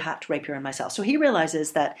 Fetch me a hat, rapier, and myself. So he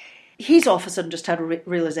realizes that he's all of a sudden just had a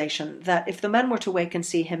realization that if the men were to wake and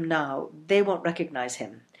see him now, they won't recognize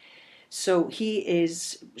him. So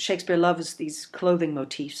Shakespeare loves these clothing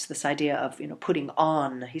motifs, this idea of, putting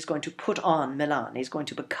on. He's going to put on Milan. He's going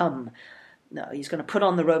to put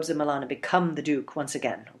on the robes of Milan and become the Duke once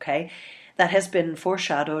again, okay? That has been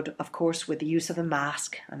foreshadowed, of course, with the use of the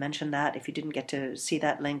mask. I mentioned that. If you didn't get to see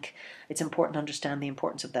that link, it's important to understand the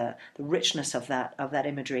importance of the richness of that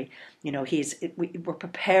imagery. We're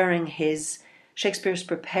preparing Shakespeare's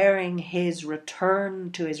preparing his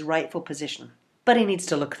return to his rightful position. But he needs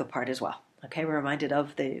to look the part as well. Okay, we're reminded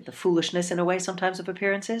of the foolishness in a way sometimes of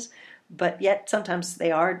appearances, but yet sometimes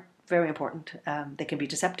they are very important. They can be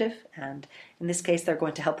deceptive, and in this case, they're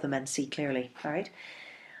going to help the men see clearly. All right.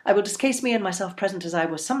 I will discase me and myself present as I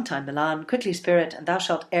was sometime Milan, quickly spirit, and thou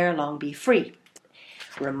shalt ere long be free.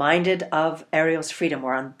 Reminded of Ariel's freedom.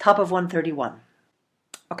 We're on top of 131.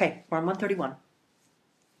 Okay, we're on 131.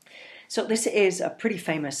 So this is a pretty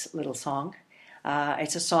famous little song.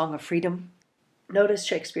 It's a song of freedom. Notice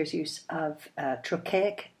Shakespeare's use of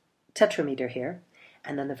trochaic tetrameter here,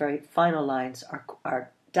 and then the very final lines are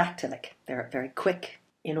dactylic. They're very quick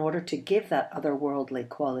in order to give that otherworldly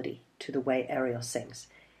quality to the way Ariel sings.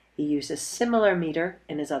 He uses similar meter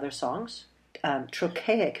in his other songs.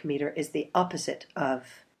 Trochaic meter is the opposite of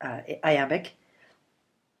iambic.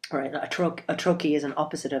 Right, a trochee is an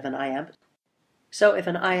opposite of an iamb. So if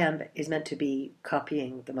an iamb is meant to be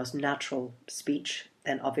copying the most natural speech,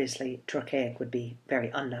 then obviously trochaic would be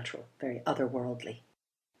very unnatural, very otherworldly.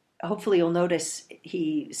 Hopefully you'll notice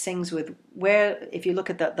he sings with if you look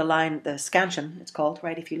at the line, the scansion it's called,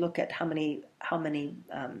 right? If you look at how many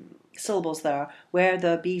syllables there are, where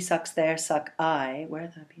the bee sucks there suck I, where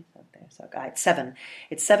the bee sucks there suck I, it's 7.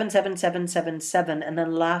 It's 7, 7, 7, 7, 7, and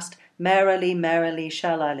then last, merrily, merrily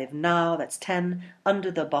shall I live now, that's 10,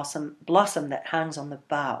 under the blossom that hangs on the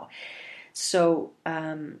bough. So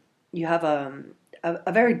you have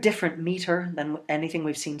a very different meter than anything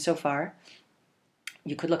we've seen so far.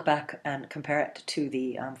 You could look back and compare it to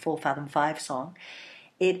the Full Fathom 5 song.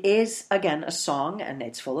 It is, again, a song, and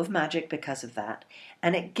it's full of magic because of that.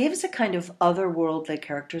 And it gives a kind of otherworldly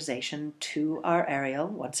characterization to our Ariel,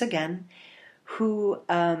 once again, who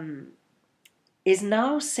is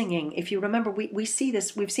now singing. If you remember, we've seen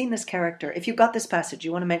this character. If you've got this passage,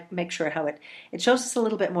 you want to make sure how it shows us a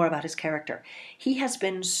little bit more about his character. He has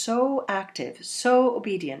been so active, so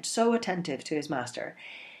obedient, so attentive to his master.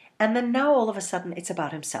 And then now all of a sudden it's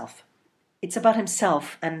about himself. It's about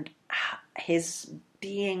himself and his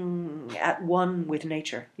being at one with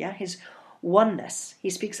nature. Yeah, his oneness.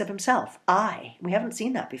 He speaks of himself. I. We haven't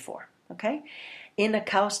seen that before. Okay? In a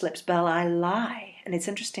cowslip's bell I lie. And it's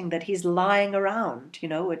interesting that he's lying around.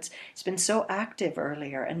 It's been so active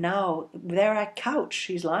earlier. And now there I couch.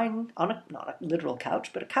 He's lying on not a literal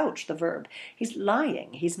couch, but a couch, the verb. He's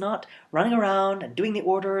lying. He's not running around and doing the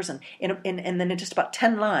orders. And then in just about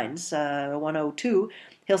 10 lines, 102,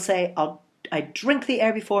 he'll say, I drink the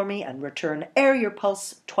air before me and return ere your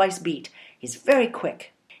pulse twice beat. He's very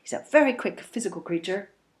quick. He's a very quick physical creature.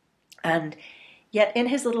 And yet in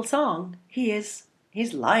his little song, he's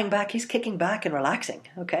lying back, he's kicking back and relaxing,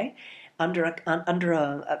 okay? Under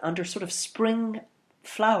sort of spring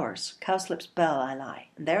flowers, cowslip's bell I lie,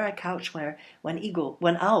 and there I couch where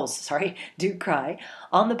when owls, do cry.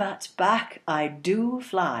 On the bat's back I do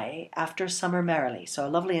fly after summer merrily. So a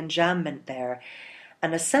lovely enjambment there,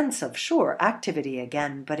 and a sense of activity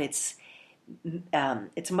again, but it's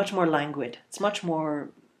much more languid. It's much more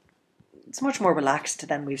relaxed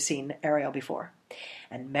than we've seen Ariel before.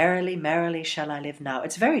 And merrily, merrily shall I live now.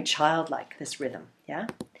 It's very childlike, this rhythm, yeah,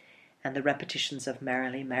 and the repetitions of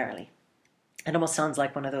merrily, merrily. It almost sounds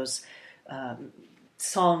like one of those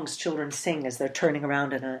songs children sing as they're turning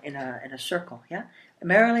around in a circle. Yeah,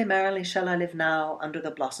 merrily, merrily shall I live now under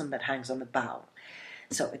the blossom that hangs on the bough.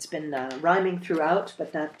 So it's been rhyming throughout,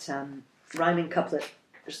 but that rhyming couplet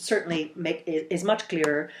certainly is much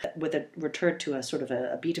clearer with a return to a sort of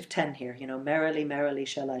a beat of 10 here. Merrily, merrily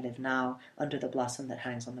shall I live now under the blossom that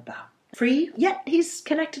hangs on the bough. Free, yet he's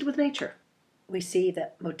connected with nature. We see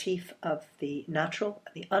that motif of the natural,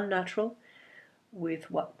 the unnatural,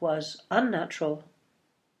 with what was unnatural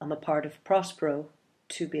on the part of Prospero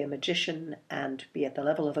to be a magician and be at the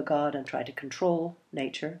level of a god and try to control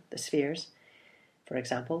nature, the spheres, for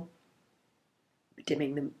example,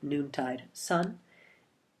 dimming the noontide sun,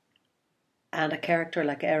 and a character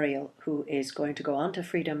like Ariel who is going to go on to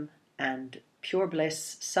freedom and pure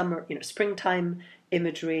bliss, summer, springtime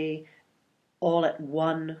imagery, all at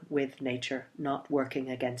one with nature, not working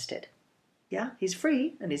against it. Yeah, he's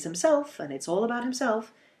free and he's himself and it's all about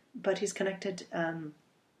himself, but he's connected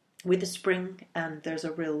with the spring, and there's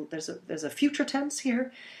a future tense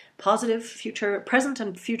here, positive future, present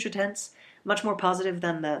and future tense, much more positive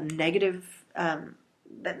than the negative than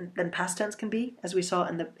past tense can be, as we saw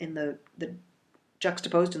in the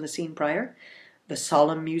juxtaposed in the scene prior, the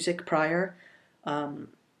solemn music prior,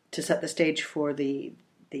 to set the stage for the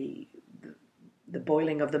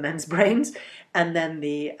boiling of the men's brains, and then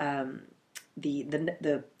the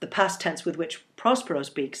past tense with which Prospero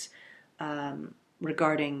speaks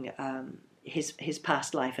regarding his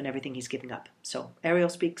past life and everything he's giving up. So Ariel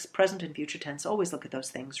speaks present and future tense. Always look at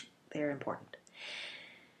those things. They're important.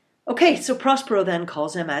 Okay, so Prospero then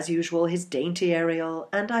calls him, as usual, his dainty Ariel,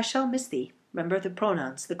 and I shall miss thee. Remember the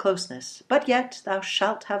pronouns, the closeness. But yet thou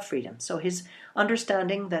shalt have freedom. So his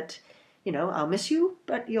understanding that, I'll miss you,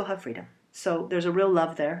 but you'll have freedom. So there's a real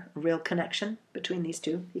love there, a real connection between these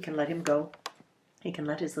two. He can let him go. He can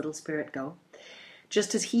let his little spirit go,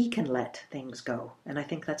 just as he can let things go. And I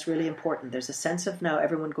think that's really important. There's a sense of now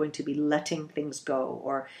everyone going to be letting things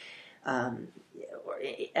go, and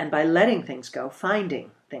by letting things go, finding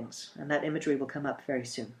things. And that imagery will come up very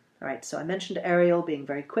soon. All right, so I mentioned Ariel being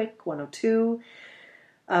very quick, 102.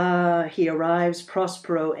 He arrives,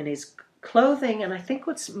 Prospero, in his clothing. And I think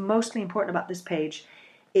what's mostly important about this page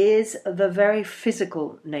is the very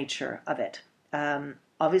physical nature of it.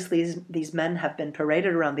 Obviously, these men have been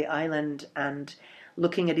paraded around the island and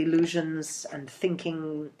looking at illusions and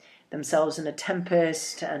thinking themselves in a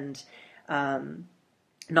tempest and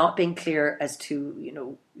not being clear as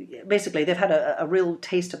to, basically they've had a real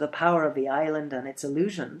taste of the power of the island and its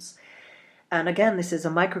illusions. And again, this is a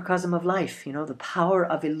microcosm of life, the power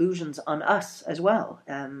of illusions on us as well.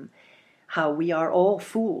 How we are all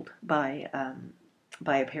fooled by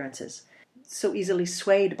appearances, so easily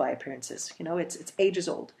swayed by appearances. It's ages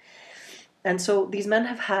old. And so these men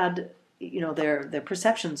have had, their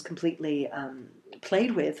perceptions completely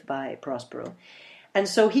played with by Prospero. And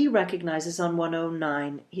so he recognizes on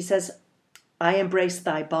 109, he says, I embrace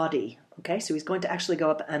thy body. Okay, so he's going to actually go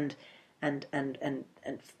up and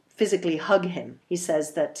physically hug him. He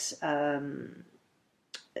says that, I've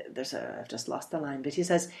just lost the line, but he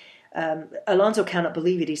says, Alonso cannot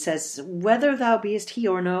believe it. He says, whether thou beest he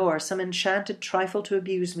or no, or some enchanted trifle to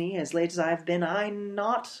abuse me, as late as I have been, I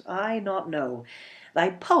not know.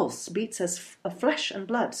 Thy pulse beats as of flesh and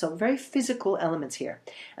blood. So very physical elements here.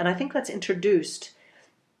 And I think that's introduced,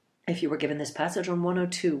 if you were given this passage on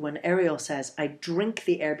 102, when Ariel says, I drink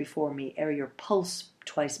the air before me, ere your pulse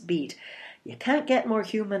twice beat. You can't get more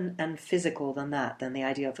human and physical than that, than the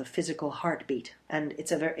idea of a physical heartbeat. And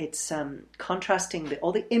it's contrasting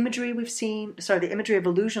all the imagery we've seen, the imagery of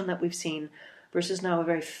illusion that we've seen, versus now a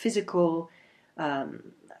very physical, to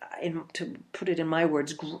put it in my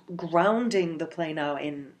words, grounding the play now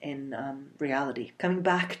in reality, coming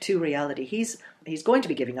back to reality. He's going to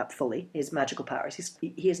be giving up fully his magical powers.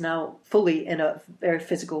 He is now fully in a very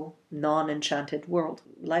physical, non-enchanted world,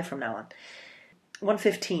 life from now on.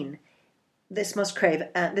 115. This must crave,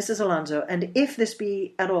 and this is Alonso, and if this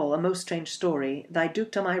be at all a most strange story, thy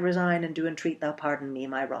dukedom I resign, and do entreat thou pardon me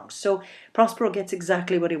my wrongs. So Prospero gets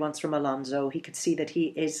exactly what he wants from Alonso. He could see that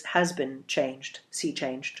he has been changed,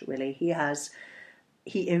 really.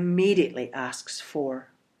 He immediately asks for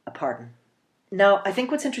a pardon. Now, I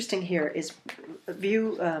think what's interesting here is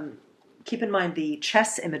keep in mind the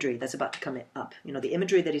chess imagery that's about to come up. The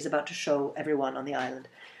imagery that he's about to show everyone on the island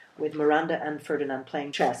with Miranda and Ferdinand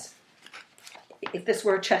playing chess. If this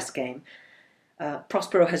were a chess game,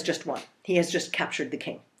 Prospero has just won. He has just captured the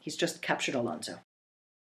king. He's just captured Alonso.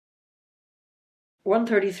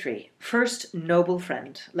 133. First, noble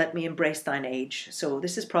friend, let me embrace thine age. So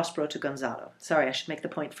this is Prospero to Gonzalo. Sorry, I should make the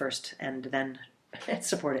point first and then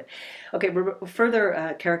support it. Okay,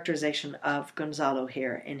 further characterization of Gonzalo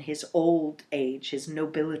here in his old age, his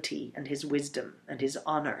nobility and his wisdom and his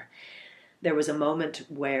honor. There was a moment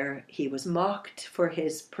where he was mocked for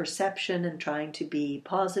his perception and trying to be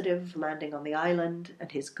positive, landing on the island,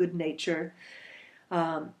 and his good nature.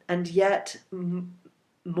 And yet,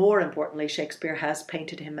 more importantly, Shakespeare has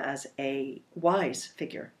painted him as a wise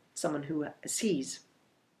figure, someone who sees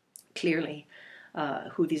clearly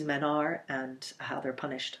who these men are and how they're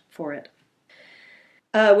punished for it.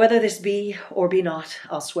 Whether this be or be not,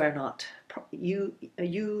 I'll swear not. You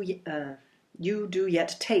do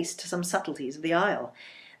yet taste some subtleties of the isle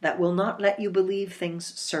that will not let you believe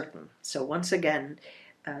things certain. So once again,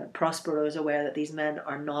 Prospero is aware that these men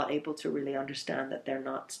are not able to really understand that they're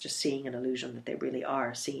not just seeing an illusion, that they really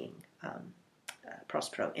are seeing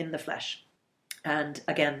Prospero in the flesh. And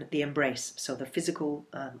again, the embrace, so the physical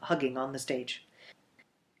hugging on the stage.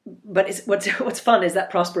 But what's fun is that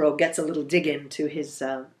Prospero gets a little dig into his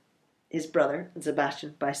brother,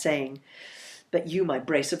 Sebastian, by saying, "But you, my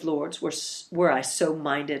brace of lords, were I so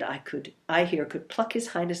minded, I here could pluck his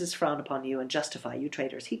highness's frown upon you and justify you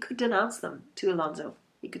traitors." He could denounce them to Alonso.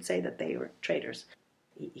 He could say that they were traitors.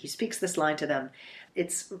 He speaks this line to them.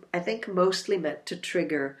 It's, I think, mostly meant to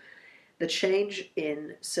trigger the change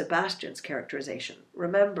in Sebastian's characterization.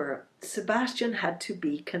 Remember, Sebastian had to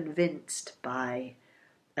be convinced by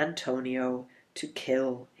Antonio to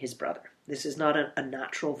kill his brother. This is not a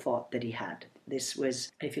natural thought that he had. This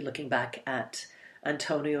was, if you're looking back at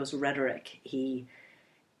Antonio's rhetoric, he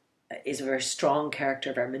is a very strong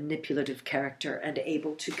character, a very manipulative character, and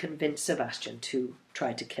able to convince Sebastian to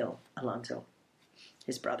try to kill Alonso,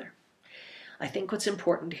 his brother. I think what's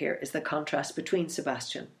important here is the contrast between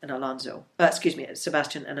Sebastian and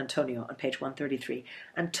Sebastian and Antonio on page 133.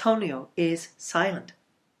 Antonio is silent.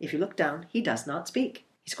 If you look down, he does not speak.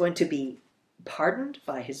 He's going to be pardoned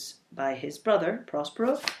by his brother,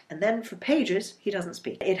 Prospero, and then for pages, he doesn't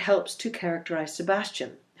speak. It helps to characterize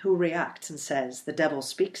Sebastian, who reacts and says, the devil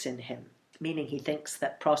speaks in him, meaning he thinks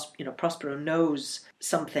that Prospero knows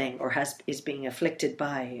something or is being afflicted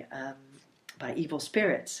by evil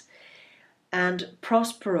spirits. And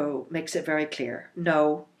Prospero makes it very clear.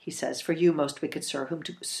 "No," he says, "for you, most wicked sir,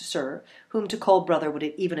 whom to call brother would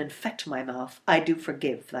it even infect my mouth, I do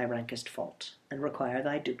forgive thy rankest fault, and require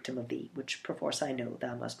thy dukedom of thee, which perforce I know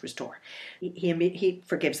thou must restore." He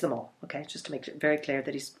forgives them all, okay? Just to make it very clear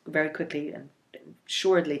that he's very quickly and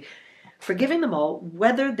assuredly forgiving them all,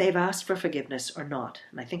 whether they've asked for forgiveness or not.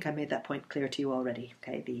 And I think I made that point clear to you already,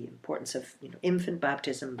 okay? The importance of infant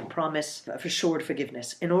baptism, the promise of assured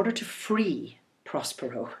forgiveness, in order to free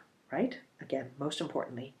Prospero, right? Again, most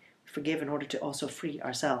importantly, forgive in order to also free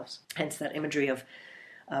ourselves. Hence that imagery of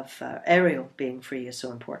Ariel being free is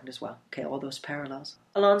so important as well. Okay, all those parallels.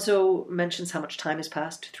 Alonso mentions how much time has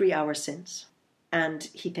passed, 3 hours since, and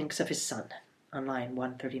he thinks of his son on line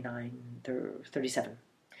 137.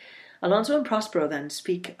 Alonso and Prospero then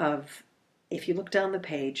speak of, if you look down the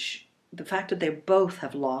page, the fact that they both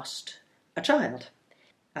have lost a child.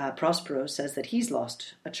 Prospero says that he's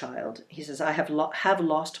lost a child. He says, "I have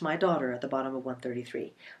lost my daughter," at the bottom of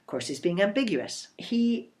 133. Of course, he's being ambiguous.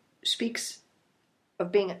 He speaks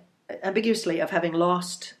of being ambiguously of having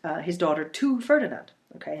lost his daughter to Ferdinand.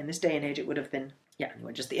 Okay, in this day and age, it would have been,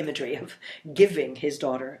 just the imagery of giving his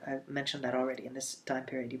daughter. I mentioned that already. In this time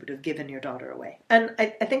period, he would have given your daughter away. And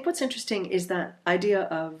I think what's interesting is that idea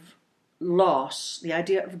of loss, the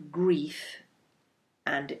idea of grief,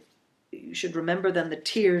 and you should remember then the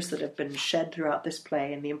tears that have been shed throughout this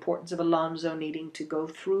play and the importance of Alonso needing to go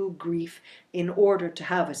through grief in order to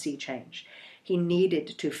have a sea change. He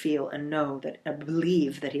needed to feel and know and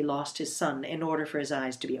believe that he lost his son in order for his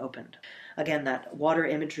eyes to be opened. Again, that water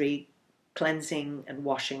imagery, cleansing and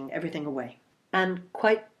washing everything away. And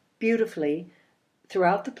quite beautifully,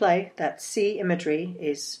 throughout the play, that sea imagery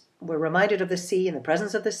we're reminded of the sea and the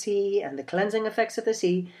presence of the sea and the cleansing effects of the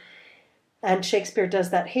sea. And Shakespeare does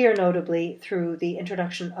that here notably through the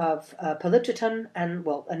introduction of polyptyton and,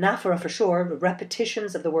 anaphora for sure, the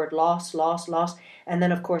repetitions of the word loss, loss, loss, and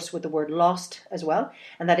then of course with the word lost as well.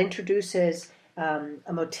 And that introduces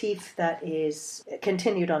a motif that is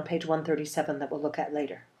continued on page 137 that we'll look at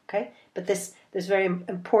later. Okay, but this very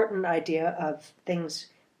important idea of things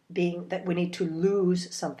being that we need to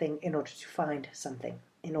lose something in order to find something.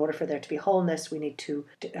 In order for there to be wholeness, we need to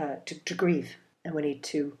grieve, and we need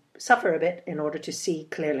to suffer a bit in order to see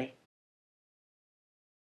clearly.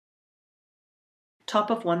 Top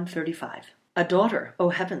of 135. A daughter, oh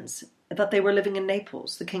heavens, that they were living in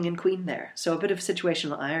Naples, the king and queen there. So a bit of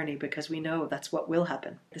situational irony, because we know that's what will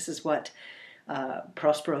happen. This is what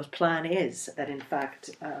Prospero's plan is, that in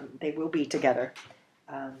fact they will be together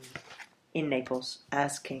in Naples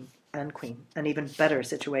as king and queen. An even better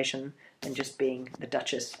situation than just being the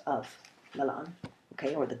Duchess of Milan,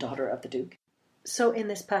 okay, or the daughter of the Duke. So in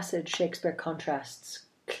this passage, Shakespeare contrasts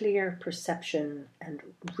clear perception and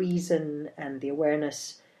reason and the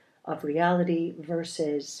awareness of reality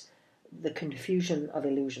versus the confusion of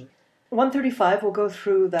illusion. 135, we'll go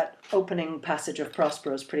through that opening passage of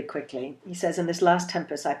Prospero's pretty quickly. He says, in this last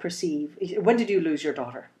tempest I perceive... When did you lose your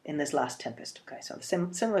daughter? In this last tempest. Okay, so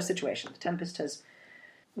the similar situation. The tempest has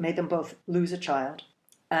made them both lose a child.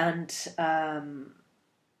 And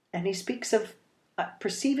he speaks of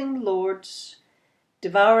perceiving lords,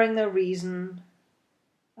 devouring their reason,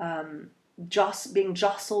 being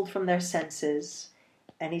jostled from their senses.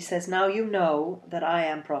 And he says, now you know that I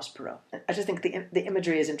am Prospero. I just think the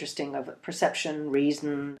imagery is interesting of perception,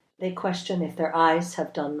 reason. They question if their eyes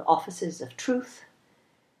have done offices of truth.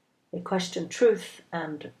 They question truth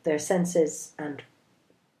and their senses and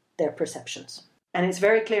their perceptions. And it's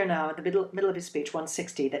very clear now at the middle of his speech,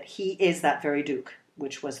 160, that he is that very Duke,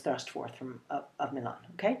 which was thrust forth from of Milan,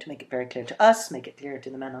 okay? To make it very clear to us, make it clear to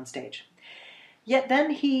the men on stage. Yet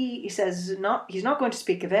then he says he's not going to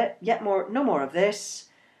speak of it, no more of this.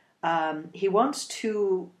 He wants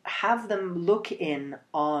to have them look in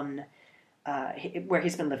on where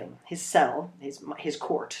he's been living, his cell, his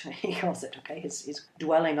court, he calls it, okay, his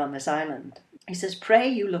dwelling on this island. He says, pray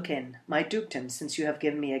you look in, my dukedom, since you have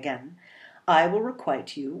given me again, I will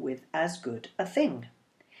requite you with as good a thing.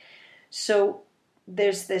 So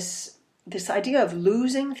there's this idea of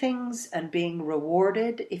losing things and being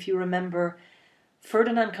rewarded. If you remember,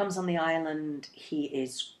 Ferdinand comes on the island, he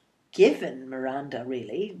is given Miranda,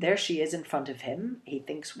 really. There she is in front of him. He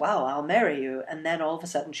thinks, wow, I'll marry you. And then all of a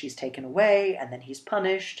sudden she's taken away, and then he's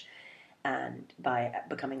punished. And by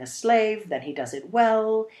becoming a slave, then he does it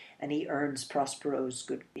well, and he earns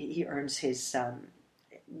he earns his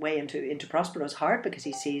way into Prospero's heart, because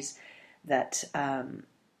he sees that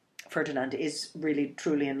Ferdinand is really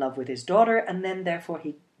truly in love with his daughter, and then therefore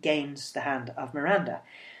he gains the hand of Miranda.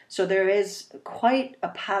 So there is quite a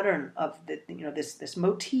pattern of this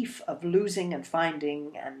motif of losing and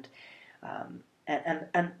finding, and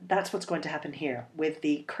that's what's going to happen here with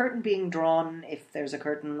the curtain being drawn, if there's a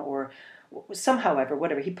curtain, or somehow,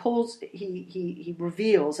 whatever he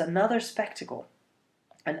reveals another spectacle,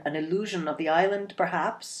 an illusion of the island,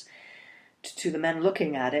 perhaps, to the men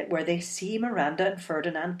looking at it, where they see Miranda and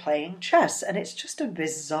Ferdinand playing chess, and it's just a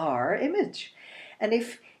bizarre image. And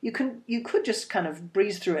if you could just kind of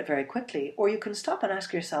breeze through it very quickly, or you can stop and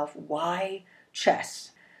ask yourself, why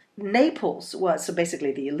chess? Naples was, so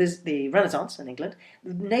basically the Renaissance in England,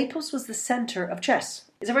 Naples was the center of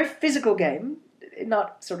chess. It's a very physical game,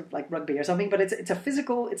 not sort of like rugby or something, but it's a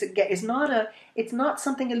physical, it's not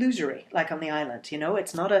something illusory like on the island,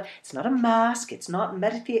 it's not a mask, it's not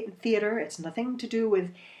meditative theater, it's nothing to do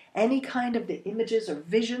with any kind of the images or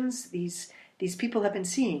visions these people have been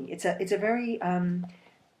seeing. It's a very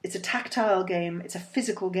it's a tactile game. It's a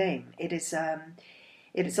physical game. It is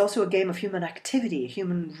also a game of human activity,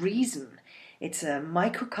 human reason. It's a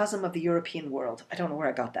microcosm of the European world. I don't know where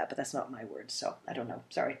I got that, but that's not my word, so I don't know.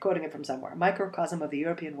 Sorry, quoting it from somewhere. Microcosm of the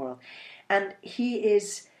European world, and he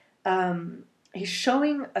is he's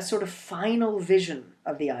showing a sort of final vision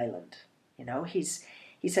of the island.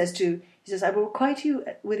 He says, I will requite you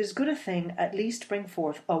with as good a thing, at least bring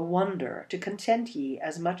forth a wonder, to content ye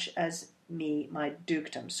as much as me my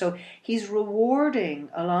dukedom. So he's rewarding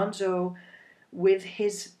Alonso with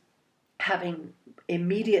his having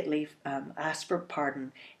immediately asked for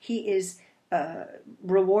pardon. He is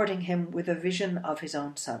rewarding him with a vision of his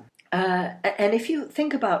own son. And if you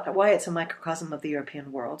think about why it's a microcosm of the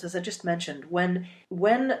European world, as I just mentioned, when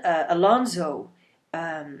Alonso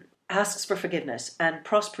asks for forgiveness, and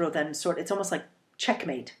Prospero then it's almost like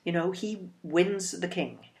checkmate. He wins the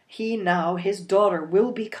king. His daughter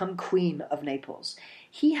will become queen of Naples.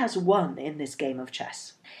 He has won in this game of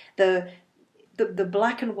chess. The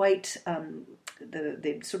black and white,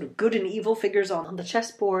 the sort of good and evil figures on the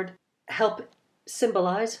chessboard help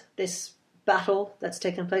symbolize this battle that's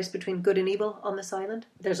taken place between good and evil on this island.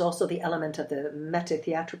 There's also the element of the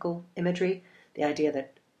meta-theatrical imagery, the idea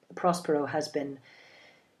that Prospero has been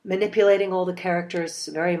manipulating all the characters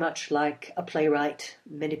very much like a playwright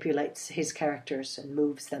manipulates his characters and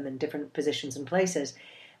moves them in different positions and places.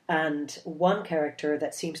 And one character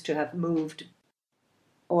that seems to have moved,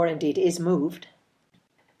 or indeed is moved,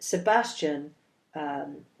 Sebastian,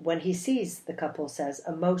 when he sees the couple, says,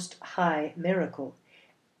 "A most high miracle."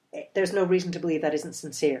 There's no reason to believe that isn't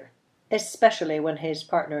sincere, especially when his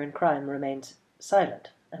partner in crime remains silent.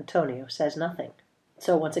 Antonio says nothing.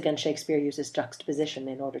 So once again, Shakespeare uses juxtaposition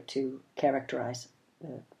in order to characterize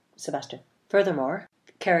Sebastian. Furthermore,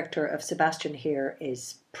 the character of Sebastian here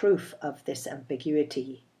is proof of this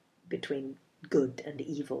ambiguity between good and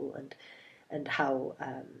evil, and how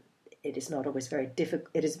it is not always very difficult.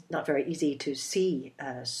 It is not very easy to see,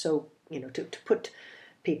 to put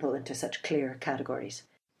people into such clear categories.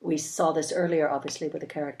 We saw this earlier, obviously, with the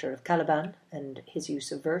character of Caliban and his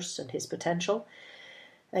use of verse and his potential,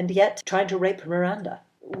 and yet trying to rape Miranda.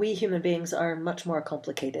 We human beings are much more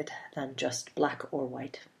complicated than just black or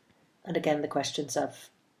white. And again, the questions of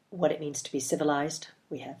what it means to be civilized.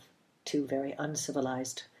 We have two very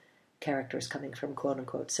uncivilized characters coming from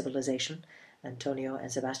quote-unquote civilization, Antonio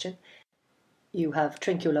and Sebastian. You have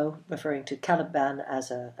Trinculo referring to Caliban as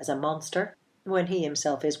a monster, when he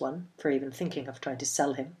himself is one, for even thinking of trying to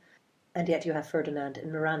sell him. And yet you have Ferdinand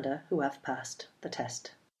and Miranda who have passed the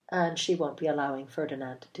test. And she won't be allowing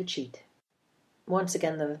Ferdinand to cheat. Once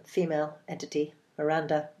again, the female entity,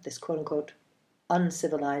 Miranda, this quote-unquote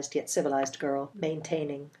uncivilized yet civilized girl,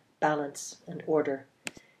 maintaining balance and order,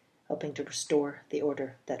 helping to restore the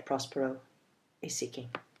order that Prospero is seeking.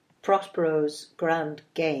 Prospero's grand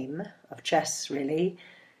game of chess, really,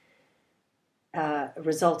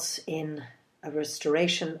 results in a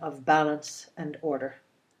restoration of balance and order.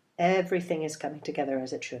 Everything is coming together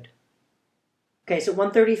as it should. Okay, so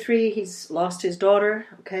 133, he's lost his daughter,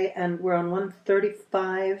 okay, and we're on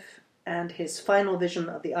 135, and his final vision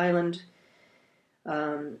of the island,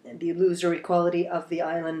 the illusory quality of the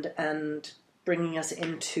island, and bringing us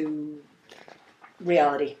into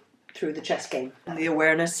reality through the chess game, and the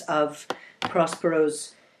awareness of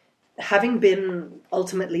Prospero's having been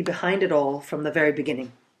ultimately behind it all from the very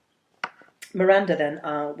beginning. Miranda then,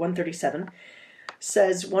 137,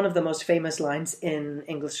 says one of the most famous lines in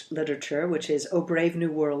English literature, which is, "O brave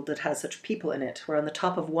new world that has such people in it." We're on the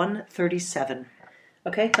top of 137.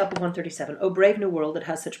 Okay, top of 137. "O brave new world that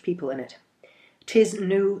has such people in it. 'Tis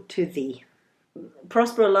new to thee."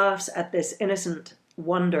 Prospero laughs at this innocent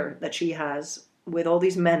wonder that she has with all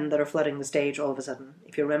these men that are flooding the stage all of a sudden.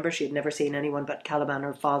 If you remember, she had never seen anyone but Caliban,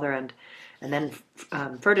 her father, and then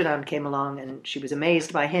Ferdinand came along, and she was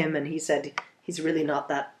amazed by him, and he said he's really not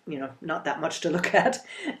that much to look at,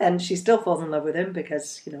 and she still falls in love with him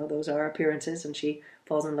because, those are appearances, and she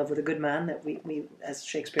falls in love with a good man that we as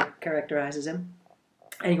Shakespeare characterizes him.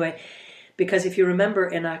 Anyway, because if you remember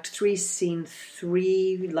in Act 3, Scene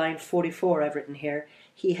 3, line 44, I've written here,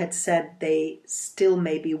 he had said they still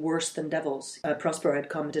may be worse than devils. Prospero had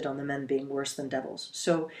commented on the men being worse than devils.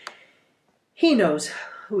 So he knows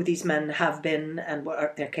who these men have been and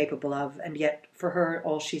what they're capable of, and yet for her,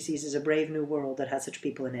 all she sees is a brave new world that has such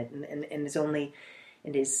people in it, and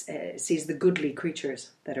sees the goodly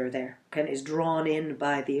creatures that are there, and is drawn in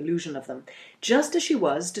by the illusion of them. Just as she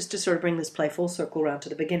was, just to sort of bring this play full circle round to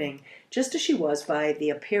the beginning, just as she was by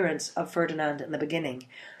the appearance of Ferdinand in the beginning.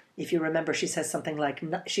 If you remember, she says something like,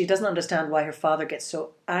 she doesn't understand why her father gets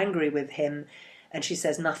so angry with him, and she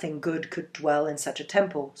says nothing good could dwell in such a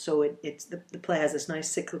temple. So the play has this nice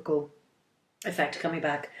cyclical effect coming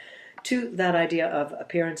back to that idea of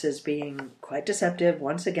appearances being quite deceptive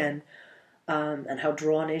once again, and how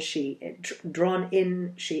drawn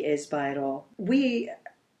in she is by it all. We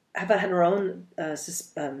have had our own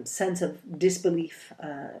sense of disbelief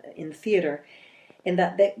in theatre, in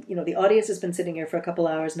that the audience has been sitting here for a couple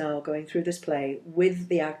hours now, going through this play with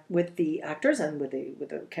the actors and with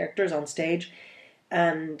the characters on stage,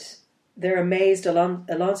 and they're amazed.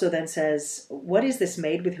 Alonso then says, "What is this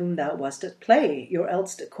maid with whom thou wast at play? Your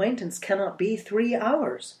eldest acquaintance cannot be 3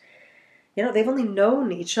 hours." They've only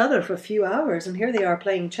known each other for a few hours, and here they are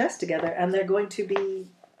playing chess together, and they're going to be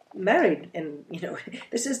married. And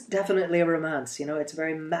this is definitely a romance. It's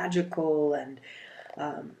very magical, and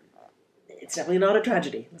it's definitely not a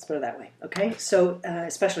tragedy. Let's put it that way. Okay, so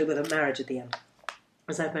especially with a marriage at the end,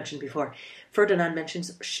 as I've mentioned before. Ferdinand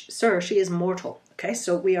mentions, "Sir, she is mortal." Okay,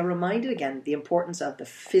 so we are reminded again the importance of the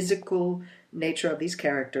physical nature of these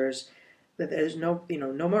characters. That there's no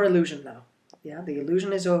more illusion now. Yeah, the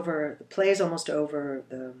illusion is over. The play is almost over.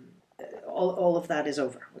 All of that is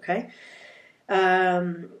over. Okay,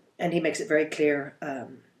 and he makes it very clear.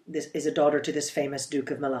 This is a daughter to this famous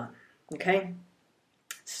Duke of Milan. Okay,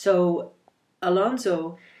 so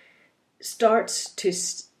Alonso starts to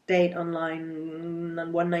state on line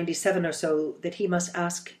 197 or so that he must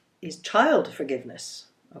ask his child forgiveness.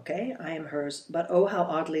 Okay, I am hers, but oh, how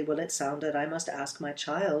oddly will it sound that I must ask my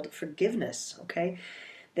child forgiveness. Okay,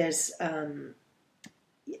 there's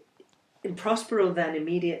in Prospero then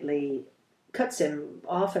immediately cuts him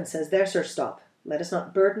off and says, "There, sir, stop. Let us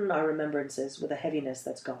not burden our remembrances with a heaviness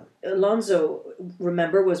that's gone." Alonso,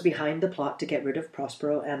 remember, was behind the plot to get rid of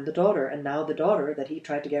Prospero and the daughter, and now the daughter that he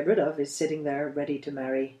tried to get rid of is sitting there ready to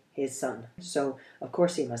marry his son. So, of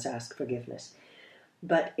course, he must ask forgiveness.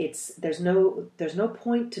 But there's no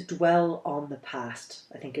point to dwell on the past,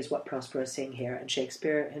 I think, is what Prospero is saying here, and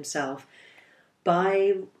Shakespeare himself.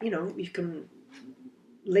 You can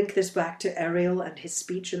link this back to Ariel and his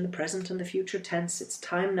speech in the present and the future tense. It's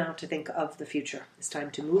time now to think of the future. It's time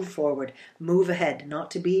to move forward, move ahead, not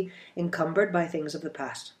to be encumbered by things of the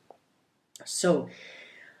past. So,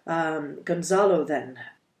 Gonzalo then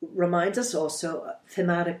reminds us also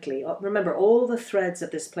thematically, remember, all the threads of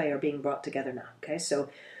this play are being brought together now. Okay, so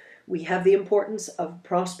we have the importance of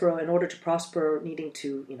Prospero, in order to prosper, needing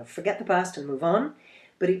to forget the past and move on,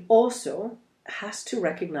 but he also has to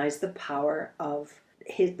recognize the power of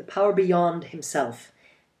the power beyond himself,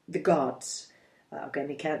 the gods. Again,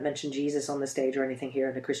 he can't mention Jesus on the stage or anything here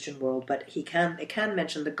in the Christian world, but it can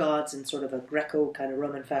mention the gods in sort of a Greco kind of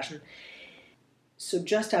Roman fashion. So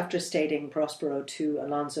just after stating Prospero to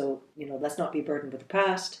Alonso, let's not be burdened with the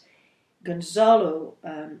past, Gonzalo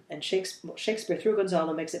and Shakespeare through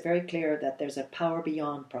Gonzalo makes it very clear that there's a power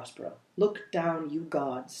beyond Prospero. Look down, you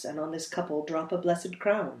gods, and on this couple drop a blessed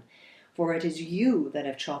crown, for it is you that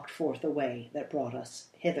have chalked forth the way that brought us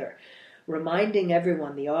hither. Reminding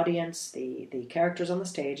everyone, the audience, the characters on the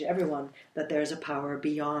stage, everyone, that there's a power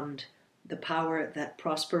beyond the power that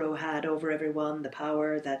Prospero had over everyone, the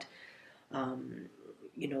power that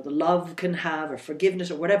the love can have, or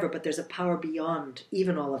forgiveness, or whatever, but there's a power beyond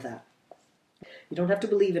even all of that. You don't have to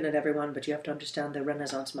believe in it, everyone, but you have to understand the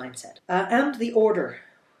Renaissance mindset. And the order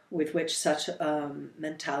with which such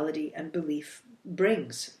mentality and belief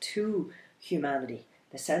brings to humanity.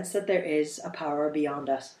 The sense that there is a power beyond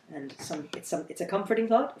us. And it's a comforting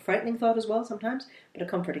thought, a frightening thought as well sometimes, but a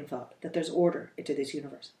comforting thought, that there's order into this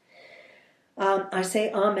universe. I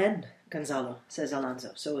say amen, Gonzalo, says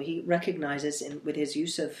Alonso. So he recognizes with his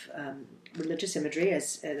use of religious imagery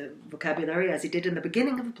as vocabulary, as he did in the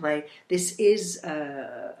beginning of the play, this is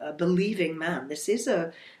a believing man. This is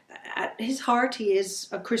at his heart, he is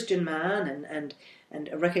a Christian man and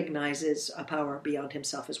recognizes a power beyond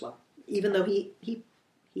himself as well. Even though he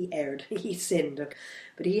erred, he sinned,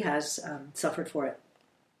 but he has suffered for it.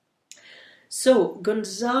 So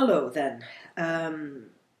Gonzalo then...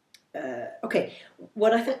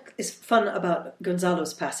 what I think is fun about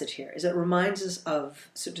Gonzalo's passage here is it reminds us of,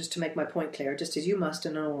 so just to make my point clear, just as you must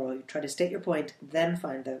in an oral, you try to state your point, then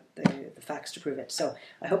find the facts to prove it. So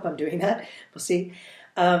I hope I'm doing that. We'll see.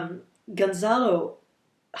 Gonzalo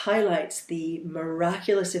highlights the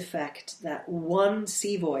miraculous effect that one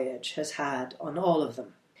sea voyage has had on all of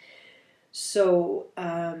them. So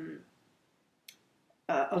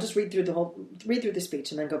I'll just read through the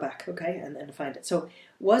speech and then go back, okay, and find it. So,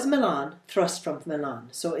 was Milan thrust from Milan?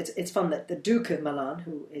 So it's fun that the Duke of Milan,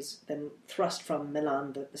 who is then thrust from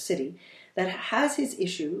Milan, the city, that has his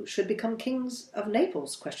issue, should become kings of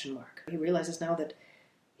Naples, ? He realizes now that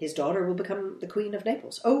his daughter will become the Queen of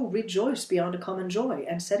Naples. Oh, rejoice beyond a common joy,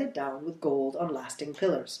 and set it down with gold on lasting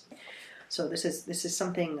pillars. So this is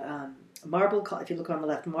something... if you look on the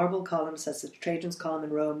left, marble column says the Trajan's column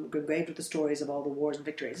in Rome, engraved with the stories of all the wars and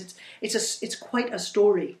victories. It's quite a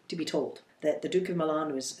story to be told, that the Duke of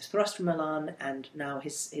Milan was thrust from Milan, and now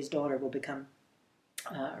his daughter will become,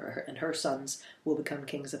 and her sons will become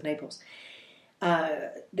kings of Naples.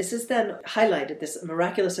 This is then highlighted, this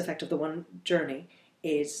miraculous effect of the one journey,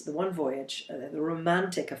 is the one voyage, the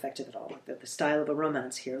romantic effect of it all, the style of a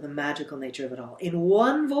romance here, the magical nature of it all. In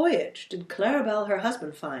one voyage did Claribel her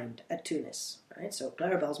husband find at Tunis, right? So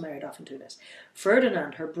Claribel's married off in Tunis.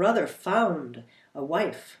 Ferdinand, her brother, found a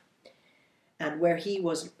wife, and where he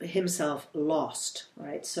was himself lost,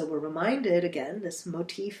 right? So we're reminded again, this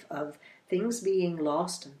motif of things being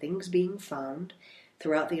lost and things being found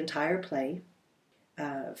throughout the entire play.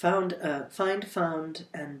 Found,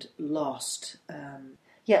 and lost.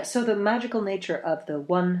 So the magical nature of the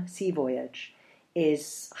one sea voyage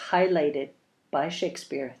is highlighted by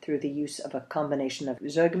Shakespeare through the use of a combination of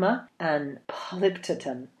zeugma and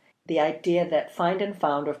polyptoton. The idea that find and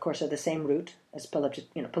found, of course, are the same root as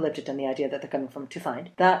polyptoton, the idea that they're coming from to find.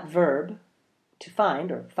 That verb, to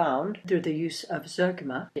find or found, through the use of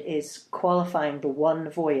zeugma, is qualifying the one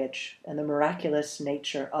voyage and the miraculous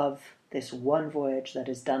nature of this one voyage that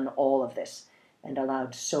has done all of this and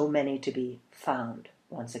allowed so many to be found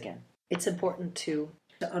once again. It's important to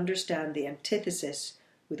understand the antithesis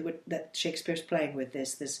that Shakespeare's playing with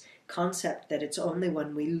this concept that it's only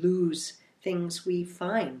when we lose things we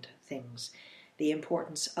find things. The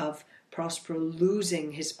importance of Prospero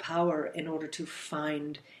losing his power in order to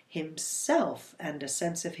find himself and a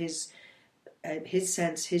sense of his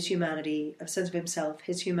humanity, a sense of himself,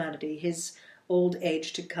 his humanity, his old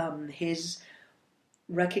age to come, his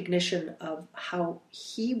recognition of how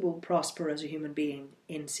he will prosper as a human being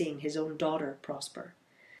in seeing his own daughter prosper.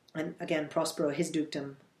 And again, Prospero, his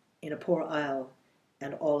dukedom in a poor isle,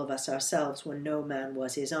 and all of us ourselves when no man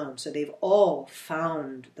was his own. So they've all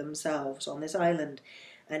found themselves on this island,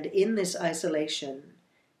 and in this isolation,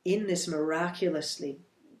 in this miraculously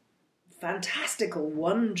fantastical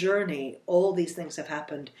one journey, all these things have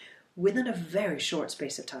happened within a very short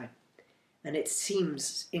space of time. And it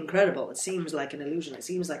seems incredible. It seems like an illusion. It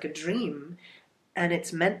seems like a dream. And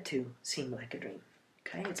it's meant to seem like a dream.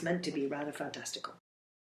 Okay? It's meant to be rather fantastical.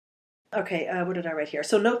 Okay, what did I write here?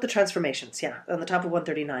 So note the transformations, on the top of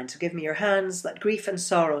 139. So give me your hands, let grief and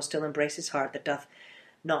sorrow still embrace his heart that doth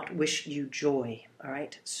not wish you joy. All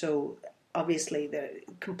right? So obviously the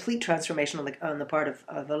complete transformation on the part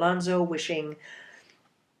of Alonso, wishing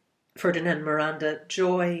Ferdinand Miranda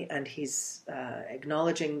joy, and he's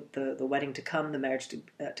acknowledging the wedding to come, the marriage to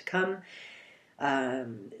come.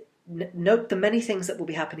 Note the many things that will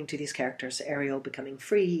be happening to these characters. Ariel becoming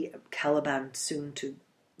free, Caliban soon to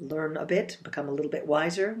learn a bit, become a little bit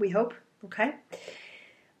wiser, we hope. Okay?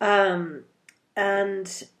 And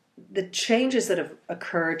the changes that have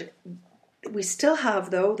occurred, we still have,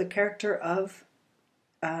 though, the character of,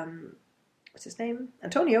 what's his name?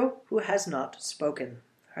 Antonio, who has not spoken.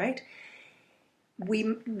 Right?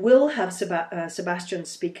 We will have Sebastian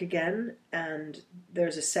speak again, and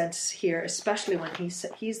there's a sense here, especially when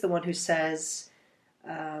he's the one who says,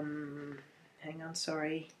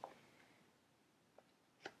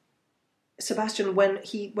 Sebastian,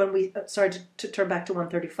 to turn back to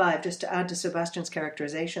 135, just to add to Sebastian's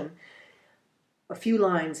characterization, a few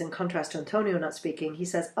lines in contrast to Antonio not speaking, he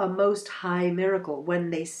says, a most high miracle when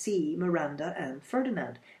they see Miranda and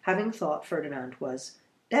Ferdinand, having thought Ferdinand was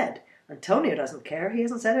dead. Antonio doesn't care, he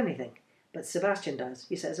hasn't said anything, but Sebastian does.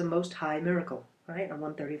 He says a most high miracle, right, on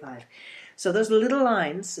 135. So those little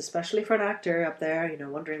lines, especially for an actor up there,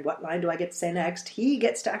 wondering what line do I get to say next, he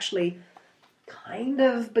gets to actually kind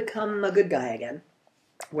of become a good guy again,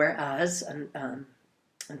 whereas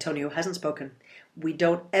Antonio hasn't spoken. We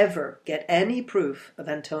don't ever get any proof of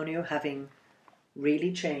Antonio having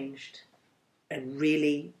really changed and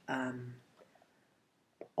really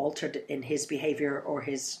altered in his behavior or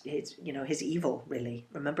his evil. Really,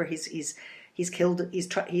 remember he's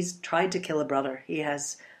tried to kill a brother. He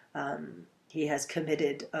has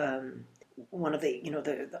committed one of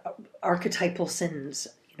the archetypal sins.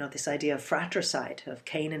 This idea of fratricide, of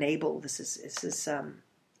Cain and Abel. This is a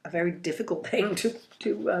very difficult thing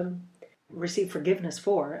to receive forgiveness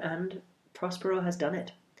for, and Prospero has done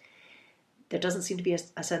it. There doesn't seem to be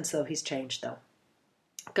a sense, though, he's changed, though.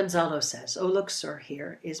 Gonzalo says, "Oh, look, sir,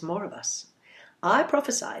 here is more of us. I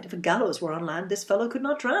prophesied if a gallows were on land, this fellow could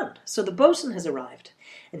not drown. So the boatswain has arrived."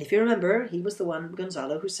 And if you remember, he was the one,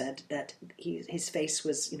 Gonzalo, who said that his face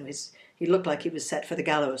was, he looked like he was set for the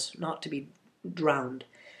gallows, not to be drowned.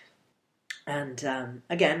 And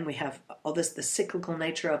again, we have all this, the cyclical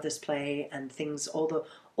nature of this play, and things,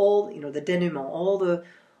 the denouement,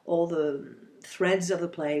 all the threads of the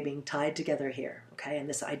play being tied together here. Okay, and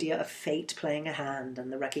this idea of fate playing a hand,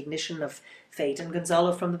 and the recognition of fate, and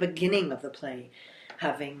Gonzalo from the beginning of the play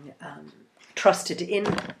having trusted in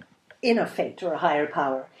a fate or a higher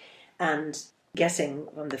power, and guessing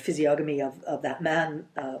from the physiognomy of that man,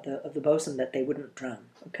 of the bosun, that they wouldn't drown.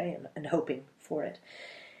 Okay, and hoping for it.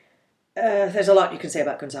 There's a lot you can say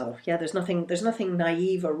about Gonzalo. Yeah, there's nothing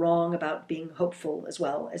naive or wrong about being hopeful as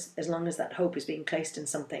well, as long as that hope is being placed in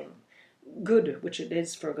something good, which it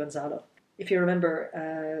is for Gonzalo. If you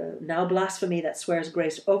remember, now blasphemy that swears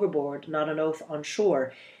grace overboard, not an oath on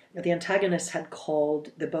shore. The antagonists had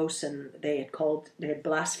called the bosun, they had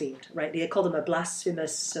blasphemed, right? They had called him a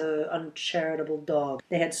blasphemous, uncharitable dog.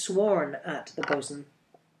 They had sworn at the bosun,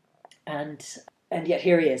 and yet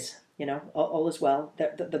here he is. All is well.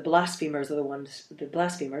 The blasphemers are the ones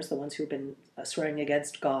who've been swearing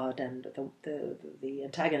against God, and the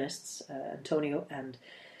antagonists, Antonio and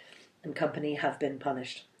company, have been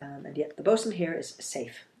punished. And yet the bosun here is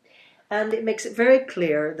safe. And it makes it very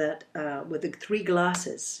clear that with the 3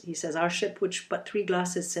 glasses, he says, our ship, which but 3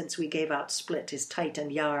 glasses since we gave out split, is tight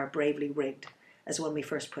and yar bravely rigged, as when we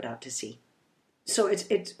first put out to sea. So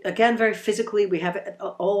it's again very physically. We have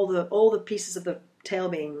all the pieces of the tale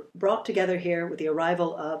being brought together here with the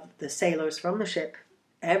arrival of the sailors from the ship.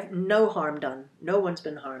 No harm done. No one's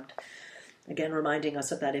been harmed. Again, reminding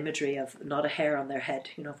us of that imagery of not a hair on their head.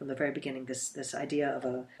 From the very beginning, this idea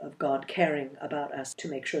of God caring about us to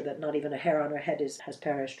make sure that not even a hair on our head has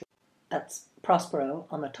perished. That's Prospero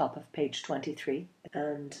on the top of page 23.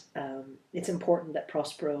 And it's important that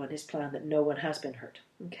Prospero and his plan that no one has been hurt.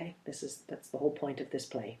 Okay, that's the whole point of this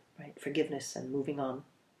play, right? Forgiveness and moving on,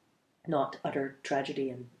 not utter tragedy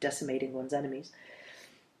and decimating one's enemies.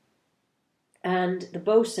 And the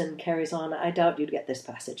boatswain carries on. I doubt you'd get this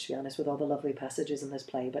passage, to be honest, with all the lovely passages in this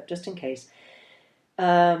play, but just in case,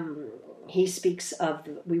 he speaks of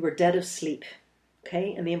we were dead of sleep,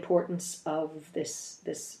 okay, and the importance of this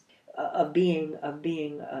of being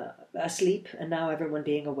asleep, and now everyone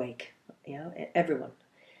being awake. Everyone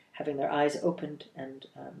having their eyes opened and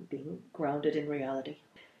being grounded in reality.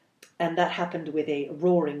 And that happened with a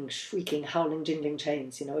roaring, shrieking, howling, jingling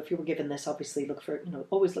chains. If you were given this, obviously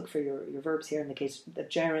always look for your verbs here in the case of the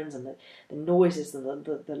gerunds and the noises and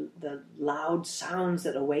the loud sounds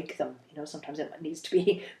that awake them. Sometimes it needs to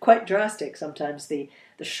be quite drastic. Sometimes the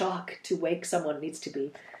shock to wake someone needs to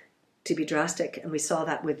be drastic. And we saw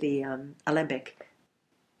that with the alembic.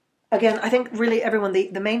 Again, I think really everyone,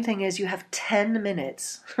 the main thing is you have 10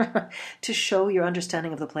 minutes to show your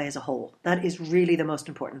understanding of the play as a whole. That is really the most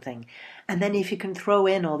important thing. And then if you can throw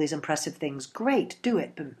in all these impressive things, great, do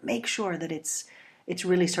it. But make sure that it's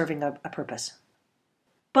really serving a purpose.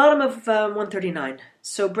 Bottom of 139.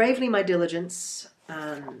 So bravely my diligence,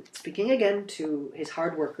 speaking again to his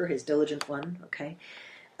hard worker, his diligent one, okay,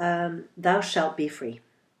 thou shalt be free.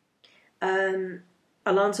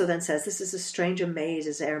 Alonso then says, this is a strange amaze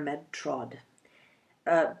as ere med trod.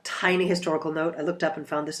 Tiny historical note. I looked up and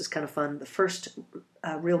found this is kind of fun. The first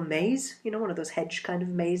real maze, one of those hedge kind of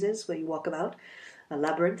mazes where you walk about, a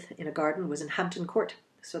labyrinth in a garden, was in Hampton Court.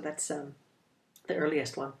 So that's the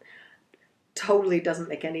earliest one. Totally doesn't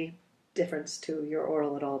make any difference to your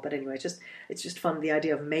oral at all. But anyway, it's just fun, the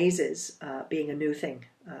idea of mazes being a new thing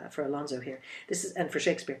for Alonso here. And for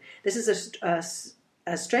Shakespeare. This is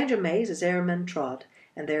as strange a maze as e'er men trod,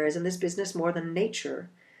 and there is in this business more than nature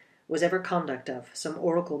was ever conduct of. Some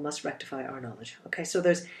oracle must rectify our knowledge. Okay, so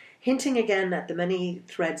there's hinting again at the many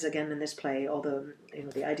threads again in this play, all the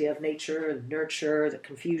the idea of nature and nurture, the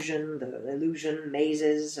confusion, the illusion,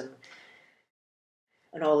 mazes,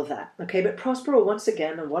 and all of that. Okay, but Prospero once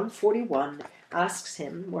again on 141 asks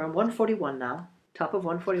him, we're on 141 now, top of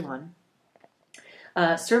 141,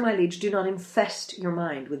 Sir, my liege, do not infest your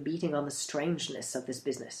mind with beating on the strangeness of this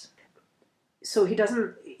business. So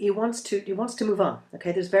he wants to move on.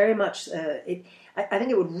 Okay, there's very much, I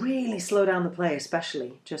think it would really slow down the play,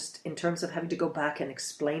 especially just in terms of having to go back and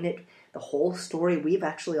explain it, the whole story we've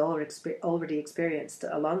actually already experienced.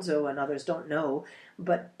 Alonso and others don't know,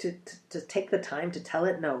 but to take the time to tell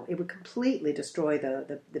it, no, it would completely destroy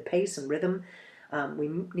the pace and rhythm. We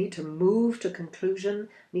need to move to conclusion,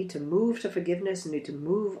 need to move to forgiveness, need to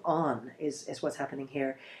move on is what's happening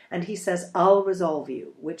here. And he says, I'll resolve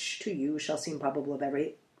you, which to you shall seem probable of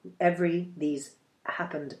every these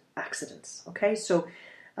happened accidents. Okay, so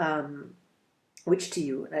which to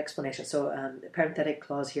you, an explanation. So the parenthetic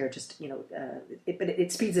clause here, just, but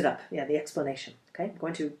it speeds it up. Yeah, the explanation. Okay, I'm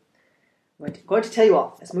going to tell you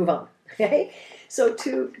all. Let's move on. Okay, so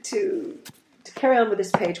to carry on with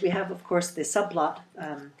this page, we have, of course, the subplot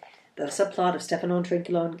of Stefano and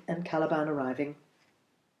Trinculo and Caliban arriving.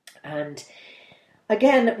 And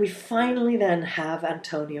again, we finally then have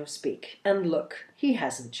Antonio speak. And look, he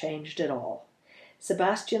hasn't changed at all.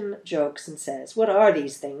 Sebastian jokes and says, what are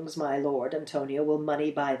these things, my lord? Antonio, will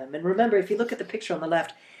money buy them? And remember, if you look at the picture on the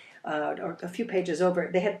left, or a few pages over,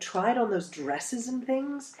 they had tried on those dresses and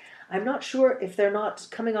things. I'm not sure if they're not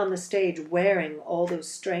coming on the stage wearing all those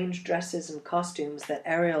strange dresses and costumes that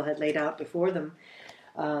Ariel had laid out before them.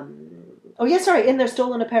 In their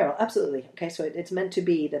stolen apparel. Absolutely. Okay, so it's meant to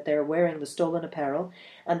be that they're wearing the stolen apparel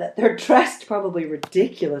and that they're dressed probably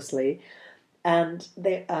ridiculously. And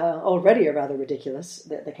they already are rather ridiculous,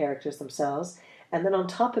 the characters themselves. And then on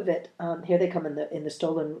top of it, here they come in the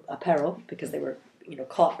stolen apparel because they were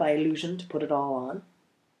caught by illusion to put it all on.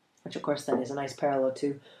 Which, of course, then is a nice parallel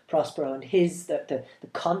to Prospero and the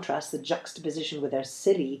contrast, the juxtaposition with their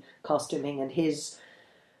silly costuming and his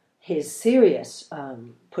serious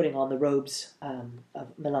putting on the robes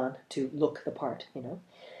of Milan to look the part,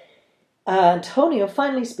 Antonio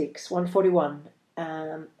finally speaks, 141.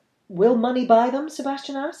 Will money buy them,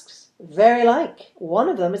 Sebastian asks. Very like. One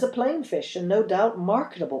of them is a plain fish and no doubt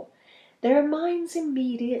marketable. their minds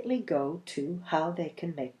immediately go to how they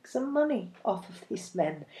can make some money off of these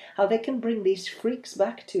men, how they can bring these freaks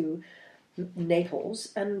back to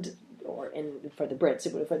Naples, and for the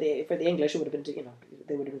Brits, for the English, it would have been,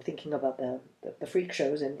 they would have been thinking about the freak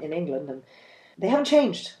shows in England, and they haven't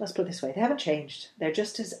changed. Let's put it this way: they haven't changed. They're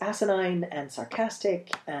just as asinine and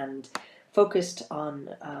sarcastic and focused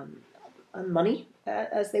on money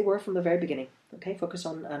as they were from the very beginning. Okay, focused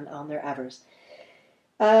on their avarice.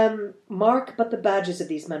 Mark but the badges of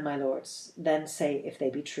these men, my lords, then say if they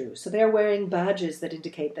be true. So they are wearing badges that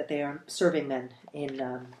indicate that they are serving men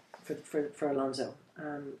in for Alonso.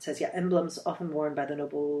 It says, emblems often worn by the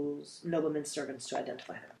noblemen's servants to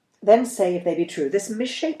identify them. Then say if they be true. This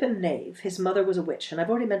misshapen knave, his mother was a witch, and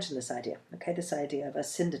I've already mentioned this idea. Okay, this idea of a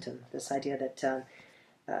synditon, this idea that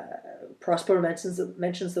Prospero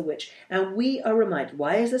mentions the witch, and we are reminded.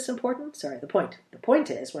 Why is this important? Sorry, the point. The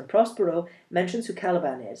point is, when Prospero mentions who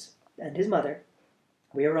Caliban is and his mother,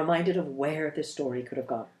 we are reminded of where this story could have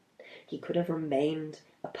gone. He could have remained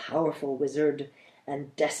a powerful wizard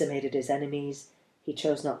and decimated his enemies. He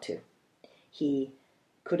chose not to. He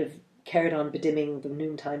could have carried on bedimming the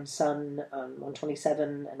noontime sun on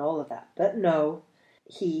 127 and all of that, but no,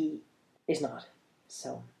 he is not.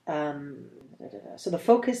 So the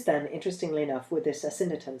focus then, interestingly enough, with this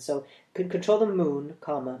synditon, so could control the moon,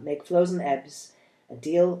 comma, make flows and ebbs, and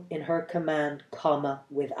deal in her command, comma,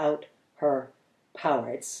 without her power.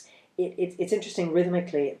 It's interesting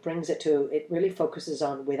rhythmically. It brings it to, it really focuses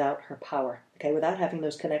on without her power. Okay, without having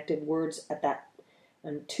those connected words at that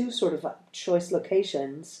and two sort of choice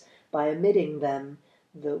locations, by omitting them,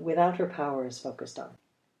 the without her power is focused on.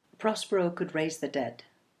 Prospero could raise the dead.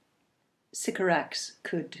 Sycorax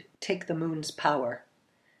could take the moon's power.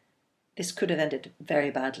 This could have ended very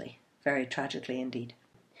badly, very tragically indeed.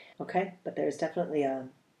 Okay, but there's definitely a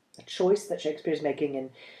choice that Shakespeare's making,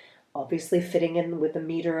 and obviously fitting in with the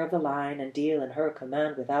meter of the line and deal in her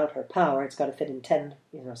command without her power. It's got to fit in 10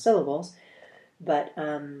 syllables. But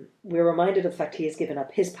we're reminded of the fact he has given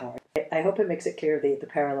up his power. I hope it makes it clear the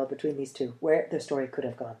parallel between these two, where the story could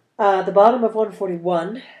have gone. The bottom of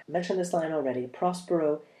 141, I mentioned this line already,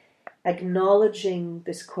 Prospero acknowledging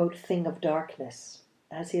this, quote, thing of darkness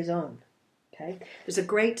as his own. Okay, there's a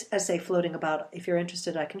great essay floating about. If you're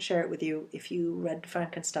interested, I can share it with you. If you read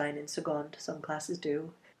Frankenstein in Second, some classes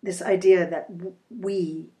do. This idea that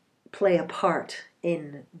we play a part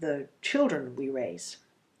in the children we raise.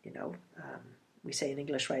 We say in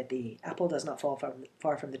English, right, the apple does not fall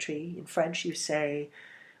far from the tree. In French, you say,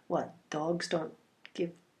 what, dogs don't give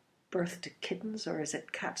birth to kittens, or is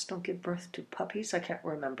it cats don't give birth to puppies? I can't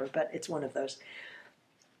remember, but it's one of those.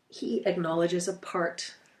 He acknowledges a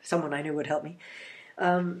part, someone I knew would help me,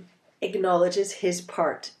 acknowledges his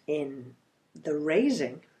part in the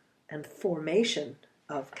raising and formation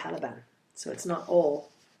of Caliban. So it's not all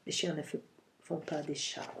les chiens ne font pas des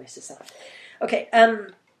chats. Oui, c'est ça. Okay,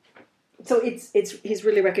 so he's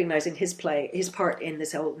really recognizing his part in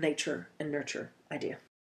this whole nature and nurture idea.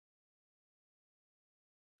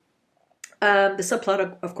 The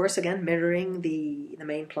subplot, of course, again mirroring the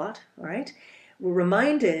main plot. All right, we're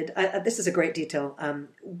reminded. This is a great detail.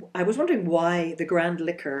 I was wondering why the grand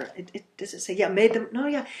liquor. Does it say made them?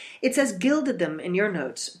 No, it says gilded them in your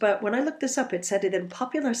notes. But when I looked this up, it said it in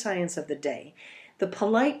Popular Science of the day. The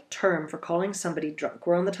polite term for calling somebody drunk.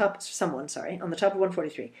 We're on the top. On the top of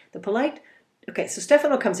 143. The polite. Okay, so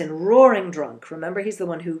Stefano comes in roaring drunk. Remember, he's the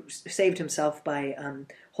one who saved himself by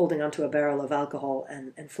holding onto a barrel of alcohol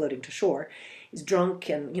and floating to shore. He's drunk,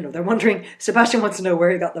 and they're wondering. Sebastian wants to know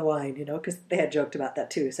where he got the wine. Because they had joked about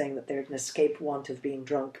that too, saying that they'd an escape want of being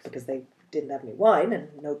drunk because they didn't have any wine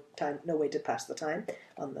and no way to pass the time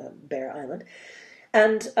on the bare island.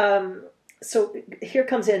 And so here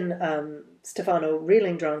comes in Stefano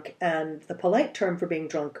reeling drunk, and the polite term for being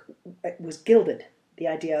drunk was gilded. The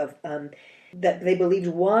idea of that they believed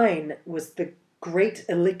wine was the great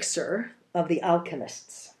elixir of the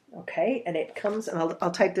alchemists. Okay, and it comes, and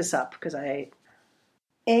I'll type this up because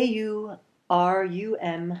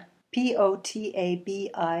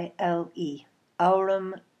AURUMPOTABILE,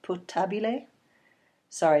 aurum potabile.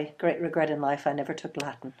 Sorry, great regret in life, I never took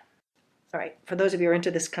Latin. All right, for those of you who are into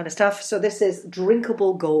this kind of stuff, so this is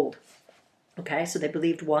drinkable gold. Okay, so they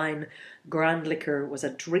believed wine, grand liquor, was a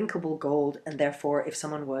drinkable gold, and therefore if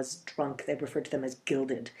someone was drunk, they referred to them as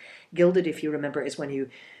gilded. Gilded, if you remember, is when you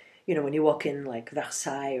walk in like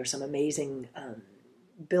Versailles or some amazing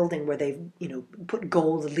building where they've, put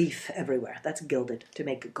gold leaf everywhere. That's gilded, to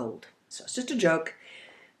make gold. So it's just a joke,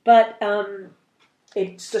 but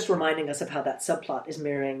it's just reminding us of how that subplot is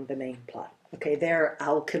mirroring the main plot. Okay, their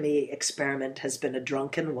alchemy experiment has been a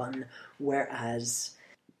drunken one, whereas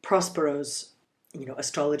Prospero's,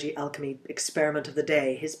 astrology, alchemy experiment of the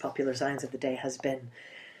day, his popular science of the day, has been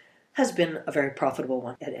a very profitable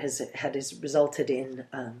one. It has resulted in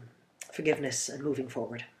forgiveness and moving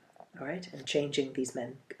forward, all right, and changing these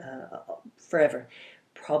men forever.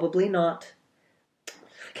 Probably not.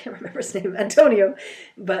 I can't remember his name, Antonio,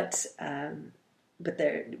 but that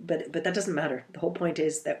doesn't matter. The whole point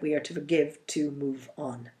is that we are to forgive to move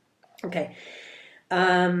on. Okay.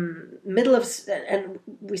 And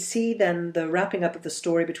we see then the wrapping up of the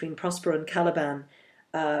story between Prospero and Caliban.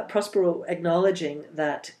 Prospero acknowledging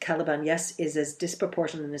that Caliban, yes, is as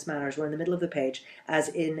disproportionate in his manners, we're in the middle of the page, as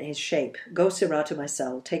in his shape. Go, Sirrah, to my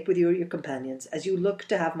cell, take with you your companions, as you look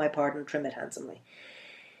to have my pardon, trim it handsomely.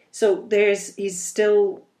 So he's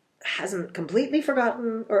still hasn't completely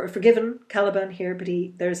forgotten or forgiven Caliban here, but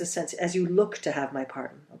there's a sense, as you look to have my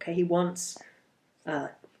pardon. Okay,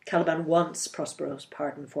 Caliban wants Prospero's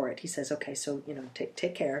pardon for it. He says, okay, so,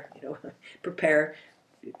 take care, prepare,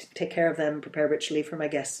 take care of them, prepare richly for my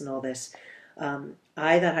guests and all this.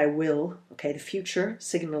 I will, okay, the future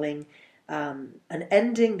signaling an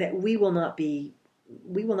ending that we will not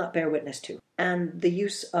bear witness to. And the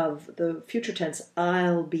use of the future tense,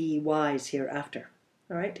 I'll be wise hereafter.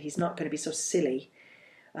 All right, he's not going to be so silly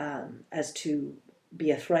as to be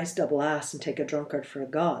a thrice double ass and take a drunkard for a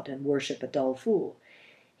god and worship a dull fool.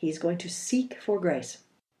 He's going to seek for grace.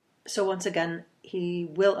 So once again, he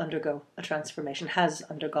will undergo a transformation, has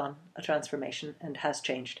undergone a transformation, and has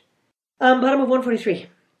changed. Bottom of 143.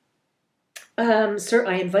 Sir,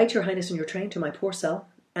 I invite your highness and your train to my poor cell.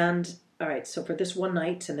 And, all right, so for this one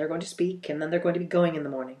night, and they're going to speak, and then they're going to be going in the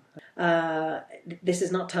morning. This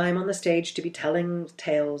is not time on the stage to be telling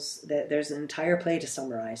tales. There's an entire play to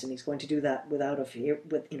summarize, and he's going to do that out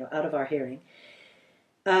of our hearing.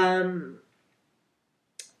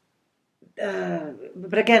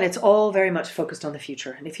 But again, it's all very much focused on the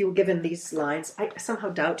future. And if you were given these lines, I somehow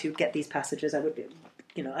doubt you'd get these passages. I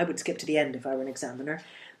would skip to the end if I were an examiner.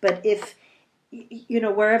 But if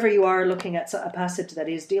wherever you are looking at a passage that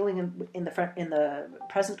is dealing in the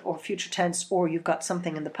present or future tense, or you've got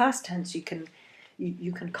something in the past tense, you can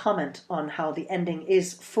comment on how the ending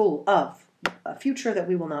is full of a future that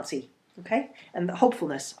we will not see. Okay? And the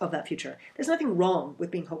hopefulness of that future. There's nothing wrong with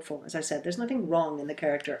being hopeful, as I said. There's nothing wrong in the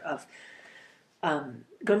character of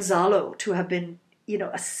Gonzalo to have been,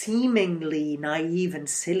 a seemingly naive and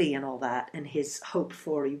silly and all that, and his hope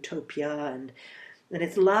for utopia, and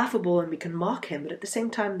it's laughable and we can mock him, but at the same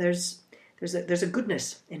time there's a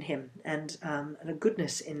goodness in him, and a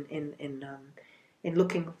goodness in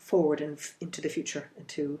looking forward and into the future,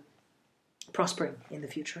 into prospering in the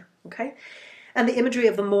future. Okay. And the imagery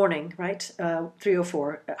of the morning, right,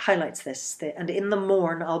 304, highlights this. And in the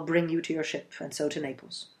morn I'll bring you to your ship, and so to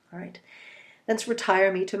Naples. All right. Thence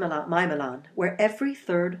retire me to my Milan, where every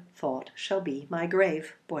third thought shall be my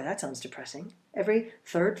grave. Boy, that sounds depressing. Every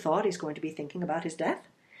third thought he's going to be thinking about his death.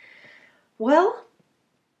 Well,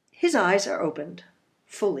 his eyes are opened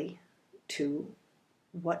fully to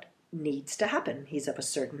what needs to happen. He's of a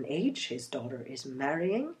certain age, his daughter is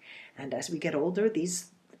marrying, and as we get older,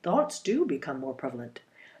 these thoughts do become more prevalent.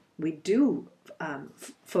 We do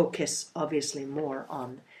focus, obviously, more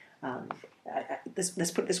on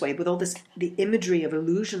let's put it this way, with all this, the imagery of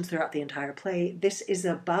illusions throughout the entire play, this is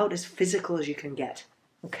about as physical as you can get,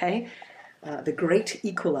 okay? The great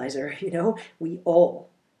equalizer, we all,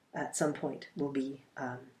 at some point, will be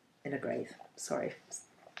in a grave. Sorry.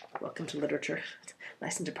 Welcome to literature.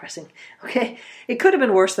 Nice and depressing. Okay. It could have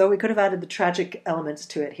been worse, though. We could have added the tragic elements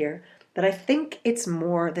to it here. But I think it's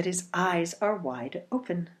more that his eyes are wide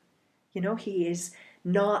open. He is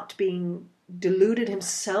not being deluded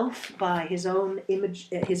himself by his own image,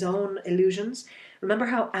 his own illusions. Remember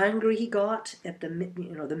how angry he got at the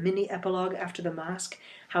mini epilogue after the mask,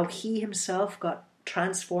 how he himself got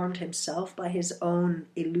transformed himself by his own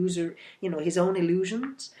his own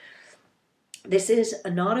illusions. This is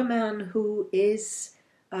not a man who is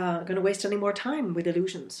going to waste any more time with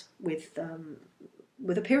illusions, with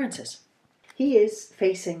appearances. He is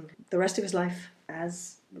facing the rest of his life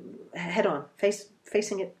as head on,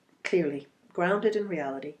 facing it clearly, grounded in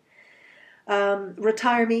reality.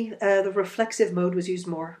 Retire me, the reflexive mode was used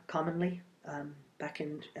more commonly back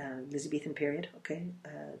in Elizabethan period, okay,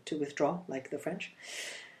 to withdraw, like the French.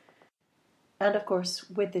 And of course,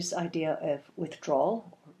 with this idea of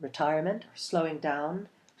withdrawal, retirement, slowing down,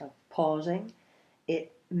 pausing,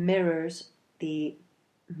 it mirrors the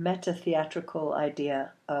meta-theatrical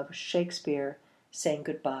idea of Shakespeare saying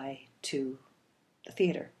goodbye to the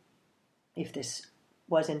theatre. If this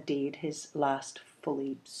was indeed his last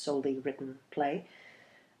fully, solely written play,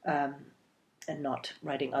 and not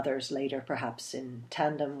writing others later, perhaps in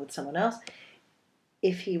tandem with someone else,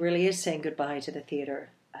 if he really is saying goodbye to the theatre,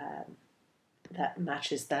 that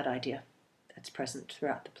matches that idea that's present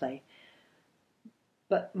throughout the play.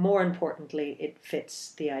 But more importantly, it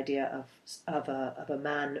fits the idea of a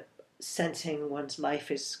man sensing one's life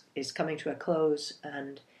is coming to a close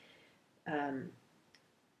and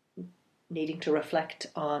needing to reflect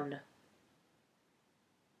on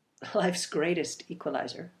life's greatest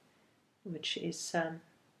equalizer, which is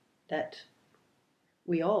that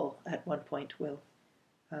we all at one point will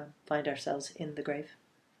find ourselves in the grave.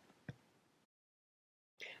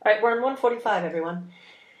 All right, we're on 145, everyone.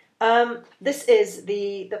 This is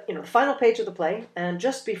the final page of the play, and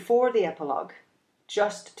just before the epilogue,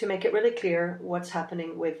 just to make it really clear what's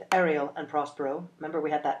happening with Ariel and Prospero. Remember, we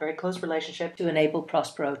had that very close relationship to enable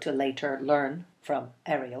Prospero to later learn from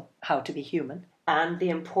Ariel how to be human, and the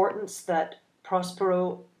importance that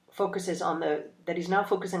Prospero focuses on that he's now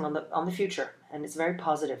focusing on the future, and it's very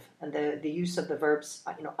positive. And the use of the verbs,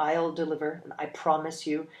 I'll deliver and I promise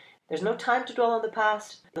you. There's no time to dwell on the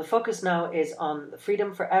past. The focus now is on the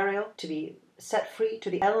freedom for Ariel to be set free to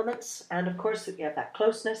the elements. And of course, you have that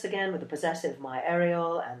closeness again with the possessive my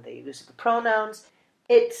Ariel and the use of the pronouns.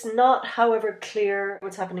 It's not, however, clear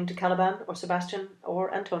what's happening to Caliban or Sebastian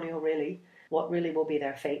or Antonio, really, what really will be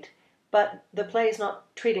their fate. But the play is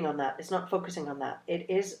not treating on that. It's not focusing on that. It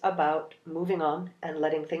is about moving on and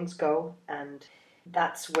letting things go. And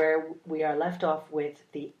that's where we are left off with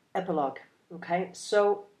the epilogue. Okay,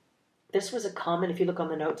 so this was a common, if you look on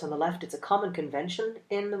the notes on the left, it's a common convention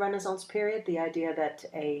in the Renaissance period, the idea that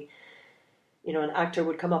an actor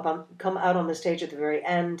would come out on the stage at the very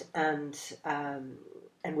end and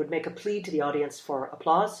would make a plea to the audience for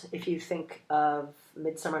applause. If you think of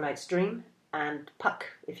Midsummer Night's Dream and Puck,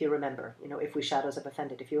 if you remember, if we shadows have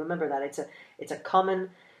offended, if you remember that, it's a common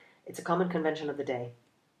convention of the day.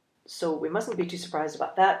 So we mustn't be too surprised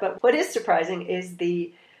about that. But what is surprising is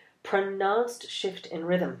the pronounced shift in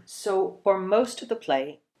rhythm. So for most of the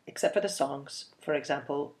play, except for the songs, for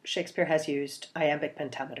example, Shakespeare has used iambic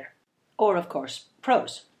pentameter, or of course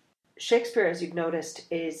prose. Shakespeare, as you've noticed,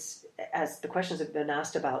 is, as the questions have been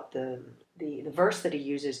asked about the verse that he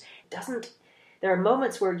uses, there are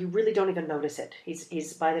moments where you really don't even notice it.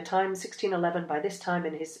 He's by the time 1611, by this time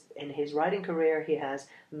in his writing career, he has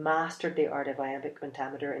mastered the art of iambic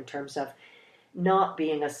pentameter in terms of not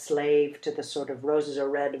being a slave to the sort of roses are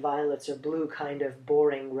red, violets are blue kind of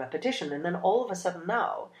boring repetition. And then all of a sudden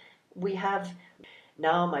now, we have,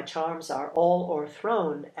 now my charms are all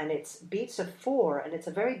o'erthrown, and it's beats of 4, and it's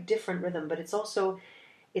a very different rhythm, but it's also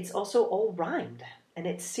all rhymed. And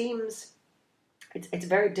it seems, it's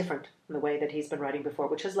very different from the way that he's been writing before,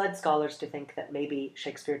 which has led scholars to think that maybe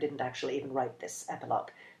Shakespeare didn't actually even write this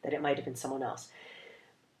epilogue, that it might have been someone else.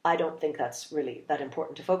 I don't think that's really that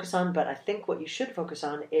important to focus on, but I think what you should focus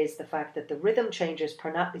on is the fact that the rhythm change is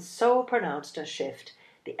so pronounced a shift.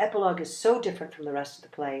 The epilogue is so different from the rest of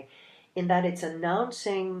the play in that it's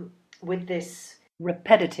announcing with this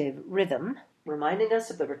repetitive rhythm, reminding us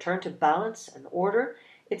of the return to balance and order.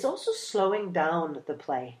 It's also slowing down the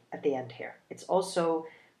play at the end here. It's also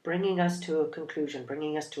bringing us to a conclusion,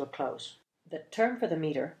 bringing us to a close. The term for the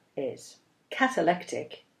meter is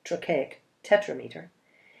catalectic, trochaic, tetrameter.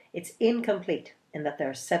 It's incomplete in that there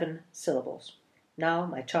are 7 syllables. Now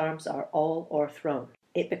my charms are all o'erthrown.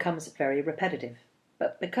 It becomes very repetitive.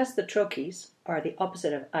 But because the trochees are the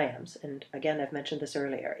opposite of iambs, and again I've mentioned this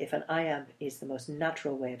earlier, if an iamb is the most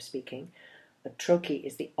natural way of speaking, a trochee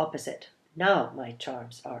is the opposite. Now my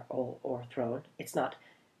charms are all o'erthrown. It's not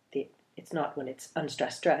when it's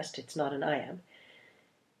unstressed, it's not an iamb.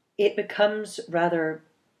 It becomes rather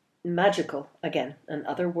magical again and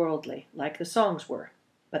otherworldly, like the songs were.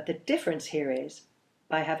 But the difference here is,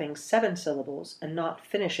 by having 7 syllables and not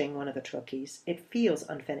finishing one of the trochees, it feels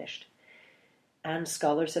unfinished. And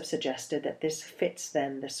scholars have suggested that this fits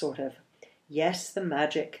then the sort of, yes, the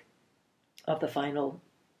magic of the final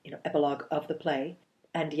epilogue of the play,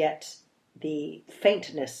 and yet the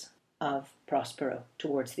faintness of Prospero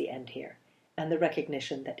towards the end here, and the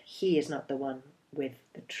recognition that he is not the one with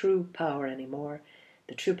the true power anymore.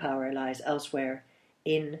 The true power lies elsewhere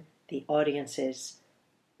in the audience's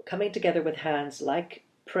coming together with hands like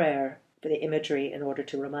prayer for the imagery in order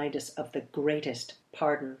to remind us of the greatest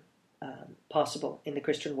pardon possible in the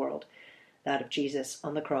Christian world, that of Jesus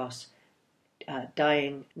on the cross,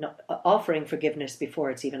 dying, offering forgiveness before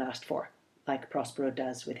it's even asked for, like Prospero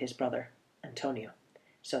does with his brother Antonio.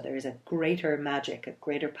 So there is a greater magic, a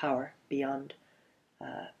greater power beyond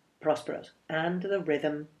Prospero's, and the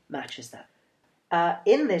rhythm matches that.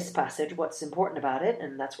 In this passage, what's important about it,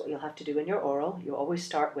 and that's what you'll have to do in your oral, you always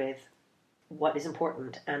start with what is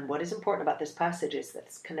important. And what is important about this passage is that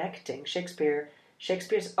it's connecting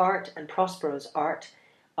Shakespeare's art and Prospero's art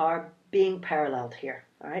are being paralleled here.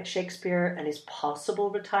 All right, Shakespeare and his possible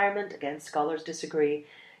retirement, again, scholars disagree.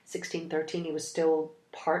 1613, he was still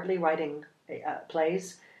partly writing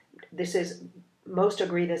plays. Most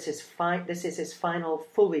agree this is his final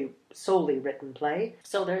solely written play.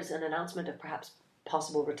 So there's an announcement of perhaps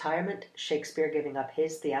possible retirement, Shakespeare giving up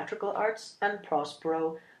his theatrical arts, and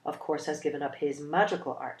Prospero, of course, has given up his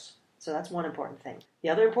magical arts. So that's one important thing. The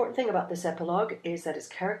other important thing about this epilogue is that it's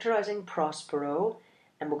characterizing Prospero,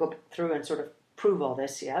 and we'll go through and sort of prove all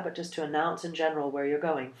this, but just to announce in general where you're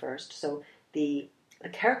going first. So the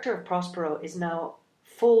character of Prospero is now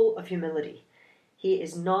full of humility. He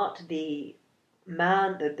is not the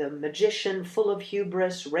man, the magician full of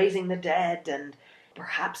hubris, raising the dead and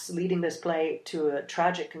perhaps leading this play to a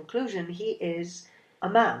tragic conclusion. He is a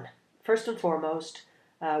man, first and foremost,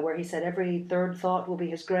 where he said every third thought will be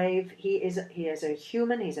his grave. He is a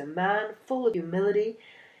human, he's a man full of humility,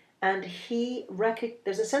 and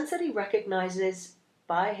there's a sense that he recognizes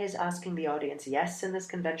by his asking the audience, yes, in this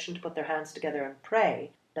convention, to put their hands together and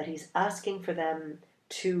pray, that he's asking for them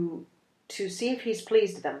to see if he's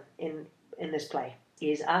pleased them in this play.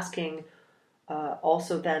 He's asking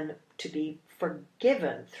also then to be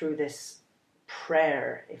forgiven through this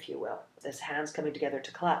prayer, if you will, this hands coming together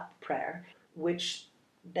to clap prayer, which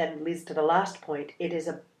then leads to the last point. It is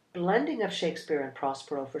a blending of Shakespeare and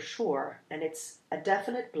Prospero for sure, and it's a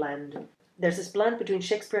definite blend. There's this blend between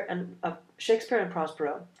Shakespeare and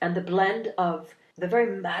Prospero, and the blend of the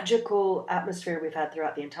very magical atmosphere we've had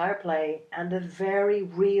throughout the entire play and the very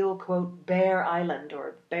real, quote, bare island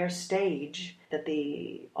or bare stage that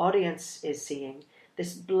the audience is seeing.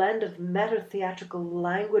 This blend of meta-theatrical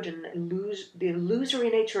language and the illusory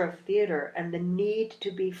nature of theater and the need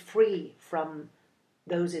to be free from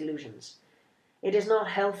those illusions. It is not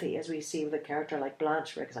healthy, as we see with a character like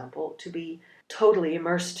Blanche, for example, to be totally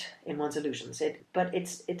immersed in one's illusions. But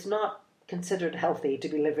it's not considered healthy to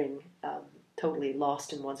be living totally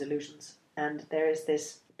lost in one's illusions. And there is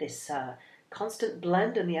this constant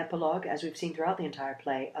blend in the epilogue, as we've seen throughout the entire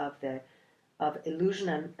play, of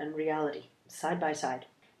illusion and reality, side by side.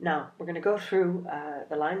 Now, we're going to go through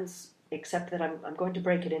the lines, except that I'm going to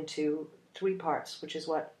break it into 3 parts, which is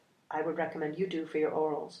what I would recommend you do for your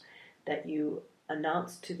orals, that you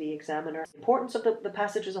announce to the examiner the importance of the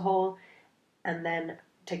passage as a whole, and then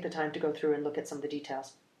take the time to go through and look at some of the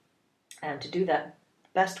details. And to do that,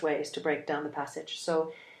 best way is to break down the passage.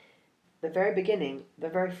 So the very beginning, the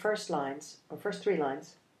very first 3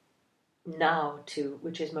 lines, now to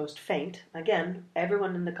which is most faint. Again,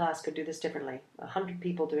 everyone in the class could do this differently. 100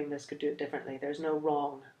 people doing this could do it differently. There's no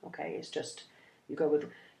wrong, okay? It's just you go with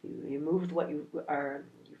you move with what you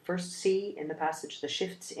first see in the passage, the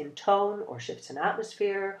shifts in tone or shifts in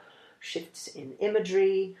atmosphere, shifts in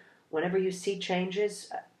imagery. Whenever you see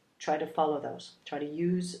changes, try to follow those. Try to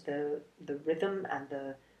use the rhythm and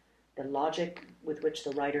the logic with which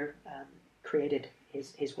the writer created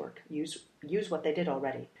his work. Use what they did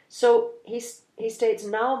already. So he states,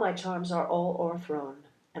 "Now my charms are all o'erthrown,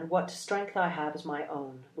 and what strength I have is my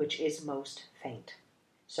own, which is most faint."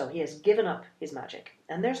 So he has given up his magic,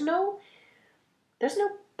 and there's no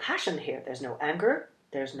passion here. There's no anger.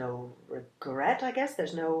 There's no regret. I guess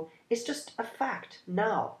it's just a fact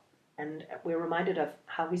now, and we're reminded of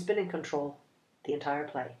how he's been in control the entire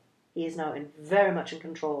play. He is now very much in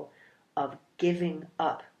control of giving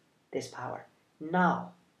up this power.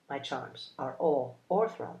 Now my charms are all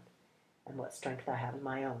o'erthrown, and what strength I have is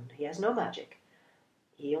my own. He has no magic.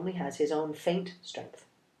 He only has his own faint strength.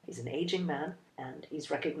 He's an aging man, and he's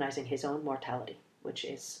recognizing his own mortality, which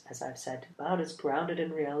is, as I've said, about as grounded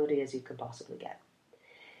in reality as you could possibly get.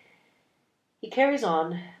 He carries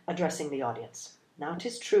on addressing the audience. "Now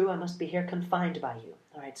 'tis true I must be here confined by you."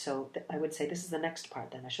 All right, so I would say this is the next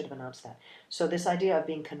part then. I should have announced that. So this idea of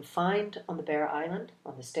being confined on the bare island,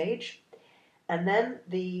 on the stage, and then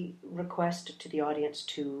the request to the audience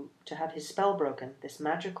to have his spell broken, this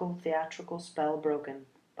magical theatrical spell broken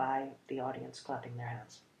by the audience clapping their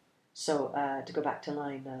hands. So to go back to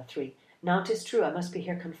line 3. "Now 'tis true I must be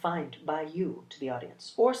here confined by you," to the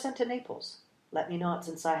audience, "or sent to Naples. Let me not,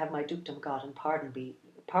 since I have my dukedom got, and pardon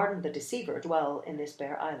the deceiver, dwell in this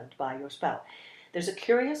bare island by your spell." There's a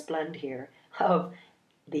curious blend here of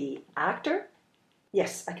the actor.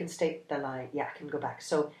 Yes, I can state the line. Yeah, I can go back.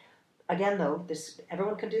 So again, though,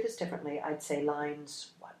 everyone can do this differently. I'd say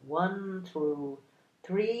lines 1 through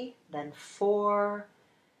 3, then 4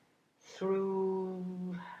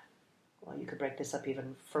 through, well, you could break this up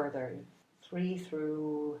even further, 3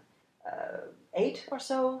 through 8 or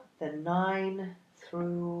so, then 9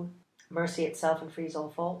 through Mercy itself and frees all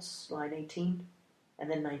faults, line 18,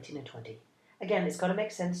 and then 19 and 20. Again, it's got to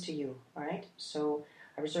make sense to you, all right? So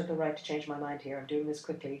I reserve the right to change my mind here. I'm doing this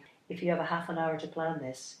quickly. If you have a half an hour to plan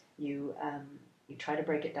this, you try to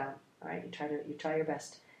break it down, all right? You try your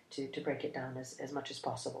best to break it down as much as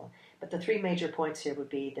possible. But the three major points here would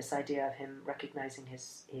be this idea of him recognizing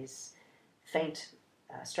his faint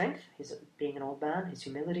strength, his being an old man, his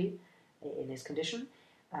humility in his condition,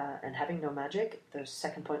 and having no magic. The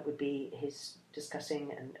second point would be his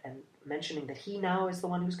discussing and mentioning that he now is the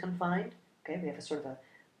one who's confined. Okay, we have a sort of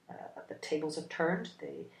the tables have turned.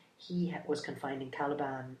 He was confined in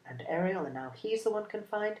Caliban and Ariel, and now he's the one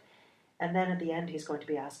confined. And then at the end, he's going to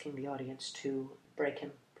be asking the audience to break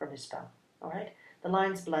him from his spell. All right? The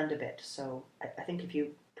lines blend a bit, so I think if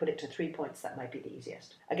you put it to 3 points, that might be the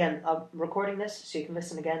easiest. Again, I'm recording this, so you can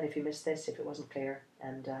listen again if you missed this, if it wasn't clear.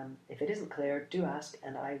 And if it isn't clear, do ask,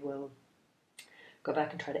 and I will go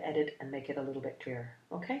back and try to edit and make it a little bit clearer.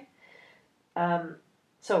 Okay?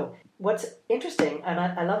 So what's interesting, and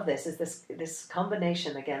I love this, is this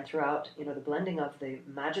combination again throughout, the blending of the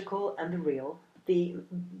magical and the real, the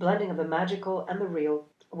blending of the magical and the real,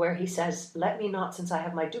 where he says, "Let me not, since I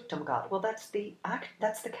have my dukedom got." Well, that's the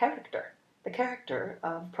character. The character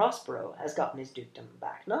of Prospero has gotten his dukedom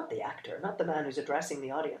back, not the actor, not the man who's addressing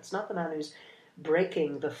the audience, not the man who's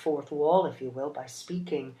breaking the fourth wall, if you will, by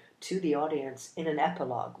speaking to the audience in an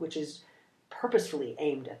epilogue, which is purposefully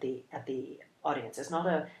aimed at the audience. It's not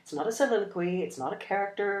a soliloquy. It's not a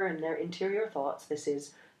character and their interior thoughts. This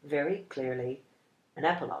is very clearly an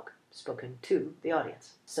epilogue spoken to the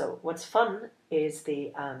audience. So what's fun is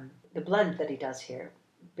the blend that he does here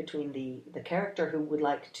between the character who would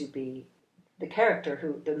like to be the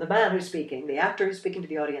character, the man who's speaking, the actor who's speaking to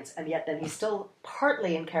the audience, and yet then he's still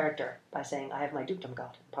partly in character by saying, "I have my dukedom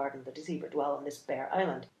got, and pardon the deceiver dwell on this bare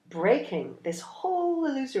island," breaking this whole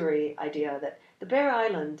illusory idea that the bare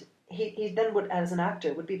island, he then would, as an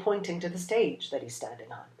actor, would be pointing to the stage that he's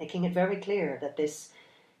standing on, making it very clear that this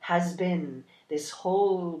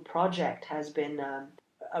whole project has been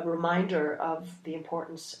a reminder of the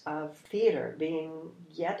importance of theater being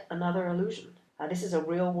yet another illusion. This is a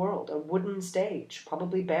real world, a wooden stage,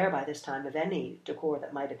 probably bare by this time of any decor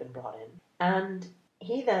that might have been brought in. And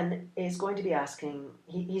he then is going to be asking,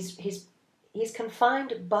 he's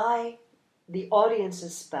confined by the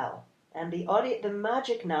audience's spell. And the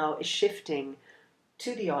magic now is shifting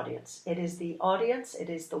to the audience. It is the audience, it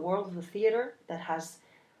is the world of the theater that has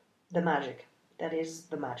the magic. That is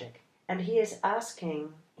the magic. And he is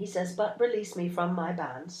asking, he says, "But release me from my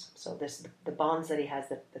bands." So the bonds that he has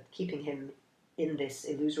that keeping him in this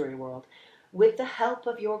illusory world, "with the help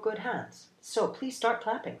of your good hands. So please start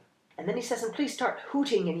clapping." And then he says, "And please start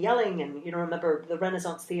hooting and yelling." And remember the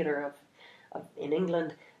Renaissance theater of in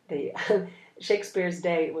England, the Shakespeare's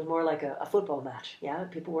day, it was more like a football match. Yeah,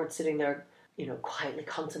 people weren't sitting there, quietly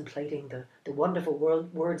contemplating the wonderful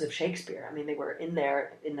words of Shakespeare. I mean, they were in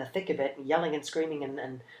there in the thick of it, yelling and screaming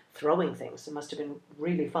and throwing things. It must have been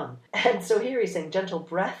really fun. And so here he's saying, "Gentle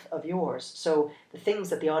breath of yours." So the things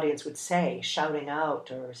that the audience would say, shouting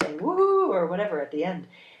out or saying "woohoo" or whatever at the end.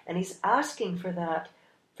 And he's asking for that,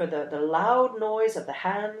 for the loud noise of the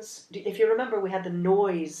hands. If you remember, we had the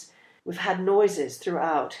noise. We've had noises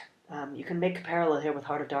throughout. You can make a parallel here with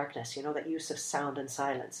Heart of Darkness, that use of sound and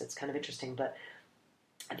silence. It's kind of interesting, but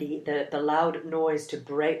the loud noise to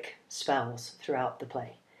break spells throughout the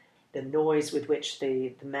play. The noise with which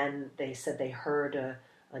the men, they said they heard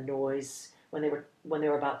a noise when they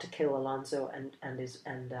were about to kill Alonso and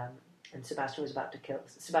Sebastian was about to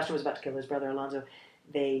kill his brother Alonso.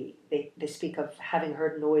 They speak of having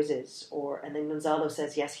heard noises, and then Gonzalo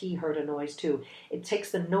says, yes, he heard a noise too. It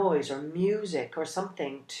takes the noise or music or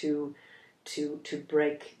something to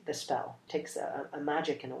break the spell. It takes a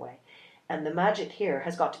magic in a way. And the magic here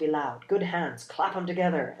has got to be loud. Good hands, clap them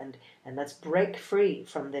together, and let's break free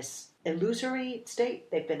from this illusory state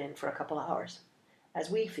they've been in for a couple of hours, as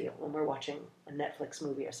we feel when we're watching a Netflix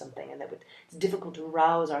movie or something, and it's difficult to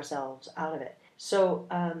rouse ourselves out of it. So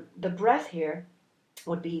the breath here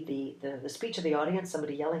would be the speech of the audience,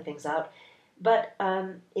 somebody yelling things out. But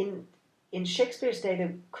in Shakespeare's day,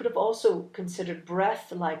 they could have also considered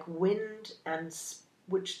breath like wind, and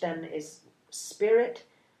which then is spirit,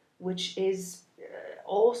 which is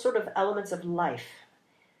all sort of elements of life.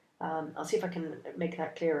 I'll see if I can make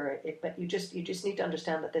that clearer. But you just need to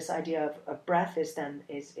understand that this idea of breath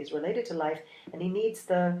is related to life, and he needs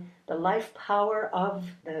the life power of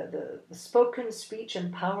the spoken speech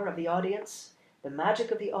and power of the audience, the magic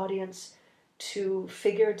of the audience, to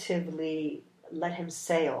figuratively let him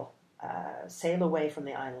sail away from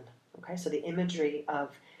the island. Okay, so the imagery of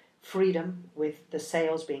freedom, with the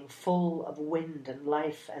sails being full of wind and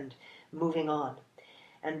life and moving on.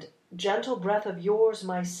 And gentle breath of yours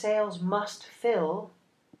my sails must fill,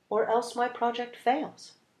 or else my project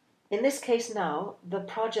fails. In this case now, the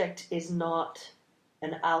project is not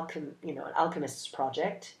an alchemist's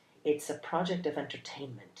project. It's a project of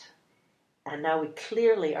entertainment. And now we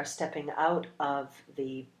clearly are stepping out of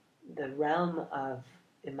the realm of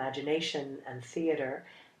imagination and theater,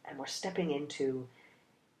 and we're stepping into,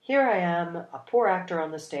 here I am, a poor actor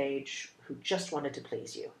on the stage who just wanted to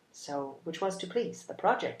please you. So, which was to please. The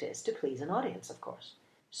project is to please an audience, of course.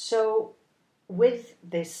 So, with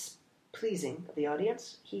this pleasing of the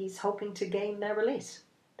audience, he's hoping to gain their release.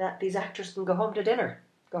 That these actors can go home to dinner,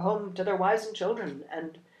 go home to their wives and children,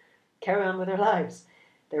 and carry on with their lives,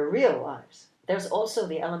 their real lives. There's also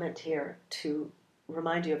the element here to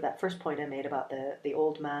remind you of that first point I made about the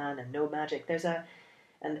old man and no magic. There's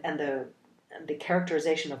the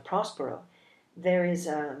characterization of Prospero. There's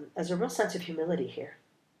a real sense of humility here.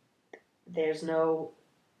 There's no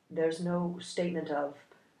statement of,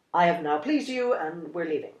 I have now pleased you and we're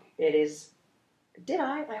leaving. It is, did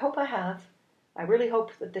I? I hope I have. I really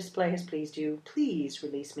hope that this play has pleased you. Please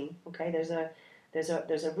release me. Okay, there's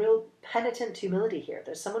a real penitent humility here.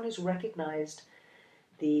 There's someone who's recognized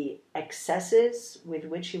the excesses with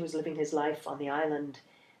which he was living his life on the island,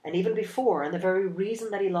 and even before, and the very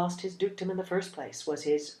reason that he lost his dukedom in the first place was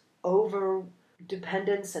his over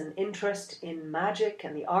dependence and interest in magic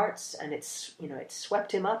and the arts, and it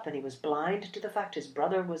swept him up, and he was blind to the fact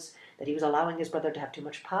that he was allowing his brother to have too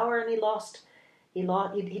much power, and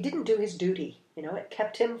he didn't do his duty. It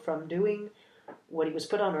kept him from doing what he was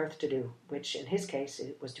put on earth to do, which in his case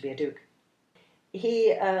it was to be a duke.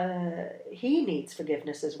 He needs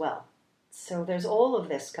forgiveness as well. So there's all of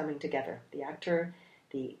this coming together: the actor,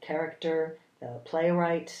 the character, the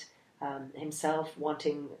playwright himself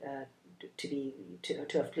wanting to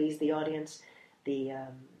have pleased the audience,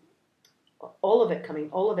 all of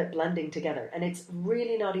it blending together, and it's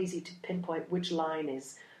really not easy to pinpoint which line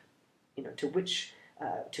is,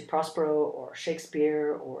 to Prospero or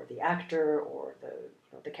Shakespeare or the actor or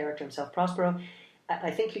the character himself, Prospero.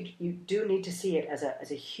 I think you do need to see it as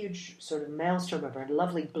a huge sort of maelstrom of a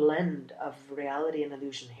lovely blend of reality and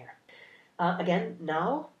illusion here. Again,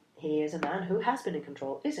 now he is a man who has been in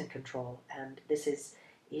control, is in control, and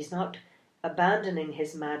he's not abandoning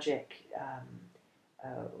his magic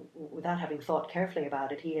without having thought carefully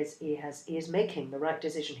about it. He is making the right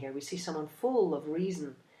decision here. We see someone full of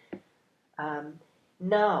reason.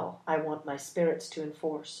 Now I want my spirits to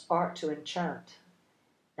enforce, art to enchant,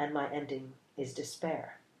 and my ending is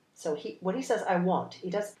despair. So when he says I want,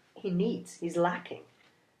 he needs, he's lacking.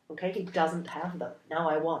 Okay, he doesn't have them. Now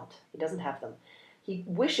I want. He doesn't have them. He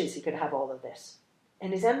wishes he could have all of this.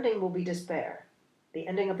 And his ending will be despair. The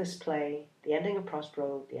ending of this play, the ending of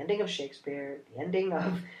Prospero, the ending of Shakespeare, the ending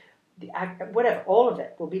of the act, whatever, all of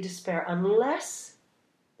it will be despair unless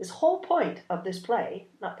this whole point of this play,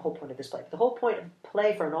 not the whole point of this play, but the whole point of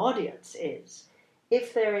play for an audience is,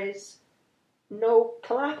 if there is no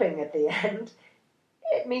clapping at the end,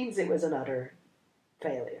 it means it was an utter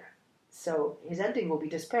failure. So his ending will be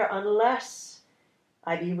despair unless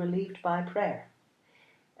I be relieved by prayer.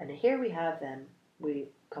 And here we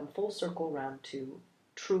come full circle round to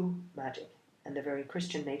true magic and the very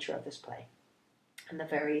Christian nature of this play, and the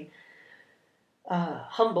very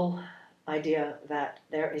humble idea that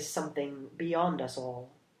there is something beyond us all,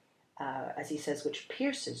 as he says, which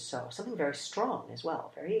pierces so, something very strong as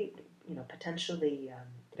well, very, potentially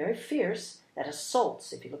very fierce, that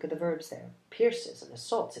assaults, if you look at the verbs there, pierces and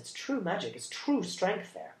assaults. It's true magic, it's true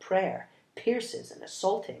strength there. Prayer pierces and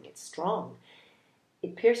assaulting, it's strong.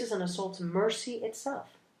 It pierces and assaults mercy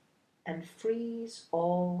itself and frees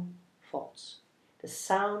all faults. The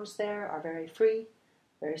sounds there are very free,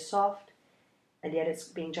 very soft, and yet it's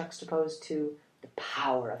being juxtaposed to the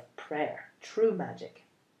power of prayer, true magic.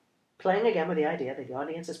 Playing again with the idea that the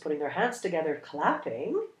audience is putting their hands together,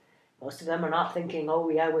 clapping. Most of them are not thinking, oh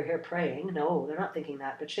yeah, we're here praying. No, they're not thinking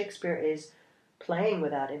that. But Shakespeare is playing with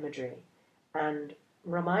that imagery and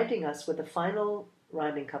reminding us with the final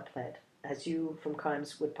rhyming couplet, as you from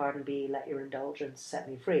crimes would pardon be, let your indulgence set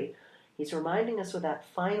me free. He's reminding us with that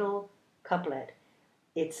final couplet.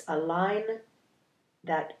 It's a line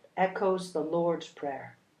that echoes the Lord's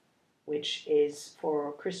Prayer, which is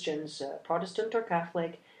for Christians, Protestant or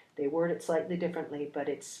Catholic. They word it slightly differently, but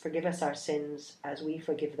it's forgive us our sins as we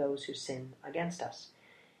forgive those who sin against us.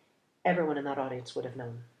 Everyone in that audience would have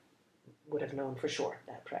known for sure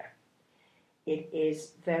that prayer. It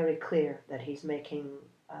is very clear that he's making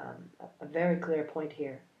a very clear point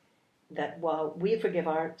here, that while we forgive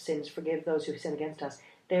our sins, forgive those who sin against us,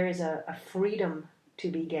 there is a freedom to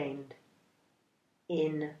be gained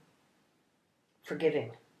in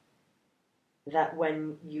forgiving. That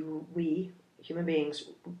when we, human beings,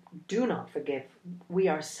 do not forgive, we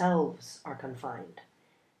ourselves are confined.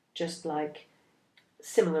 Just like,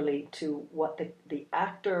 similarly to what the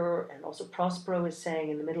actor and also Prospero is saying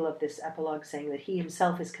in the middle of this epilogue, saying that he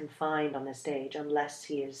himself is confined on the stage unless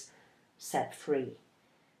he is set free.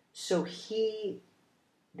 So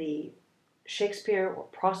the Shakespeare or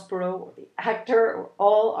Prospero or the actor or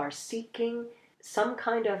all are seeking some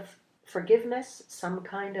kind of forgiveness, some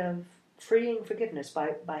kind of freeing forgiveness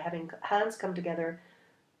by having hands come together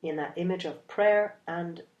in that image of prayer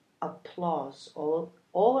and applause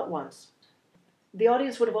all at once. The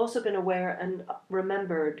audience would have also been aware and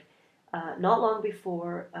remembered not long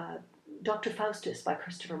before Dr. Faustus by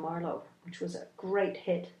Christopher Marlowe, which was a great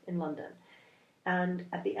hit in London. And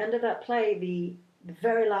at the end of that play, the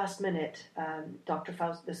very last minute, Dr.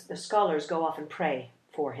 Faustus, the scholars go off and pray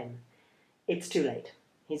for him. It's too late.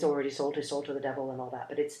 He's already sold his soul to the devil and all that.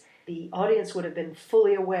 But the audience would have been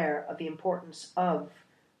fully aware of the importance of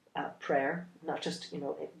prayer. Not just,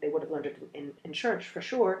 they would have learned it in church for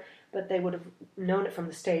sure, but they would have known it from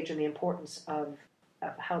the stage and the importance of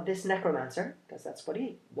how this necromancer, because that's what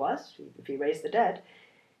he was, if he raised the dead,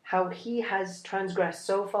 how he has transgressed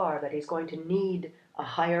so far that he's going to need a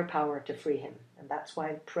higher power to free him. And that's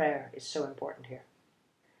why prayer is so important here.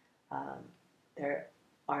 There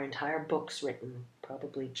are entire books written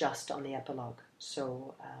probably just on the epilogue.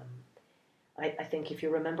 So I think if you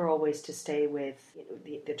remember always to stay with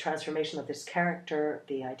the transformation of this character,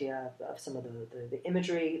 the idea of some of the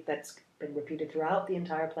imagery that's been repeated throughout the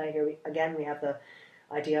entire play. Here we have the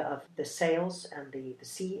idea of the sails and the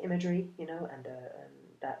sea imagery, and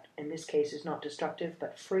that in this case is not destructive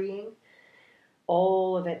but freeing.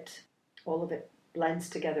 All of it blends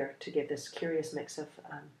together to give this curious mix of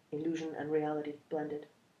illusion and reality blended.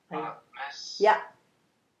 Miss? Yeah.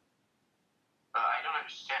 I don't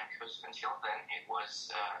understand, because until then it was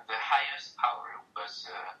the highest power was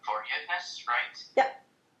forgiveness, right? Yeah.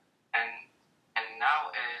 And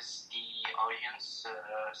now is the audience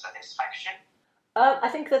satisfaction? I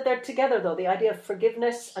think that they're together, though. The idea of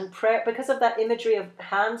forgiveness and prayer, because of that imagery of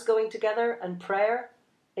hands going together and prayer,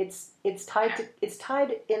 it's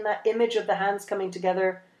tied in that image of the hands coming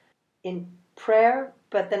together in prayer,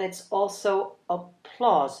 but then it's also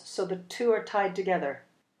applause. So the two are tied together.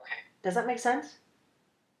 Okay. Does that make sense?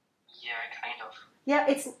 Yeah, kind of. Yeah,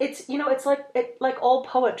 it's like all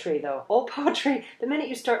poetry, though. All poetry, the minute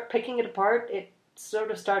you start picking it apart, it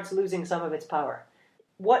sort of starts losing some of its power.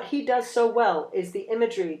 What he does so well is the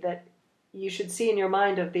imagery that you should see in your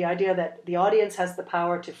mind of the idea that the audience has the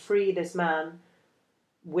power to free this man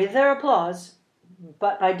with their applause,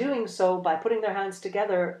 but by doing so, by putting their hands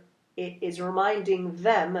together, it is reminding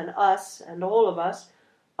them and us and all of us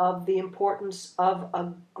of the importance of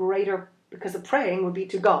a greater, because the praying would be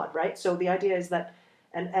to God, right? So the idea is that,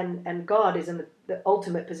 and God is in the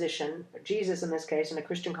ultimate position, Jesus in this case, in a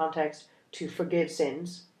Christian context, to forgive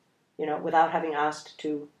sins, without having asked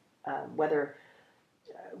to,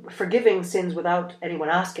 forgiving sins without anyone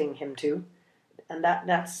asking him to. And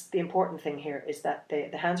that's the important thing here, is that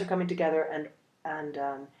the hands are coming together and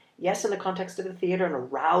yes, in the context of the theater and a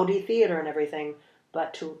rowdy theater and everything,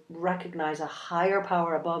 but to recognize a higher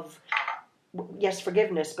power above, yes,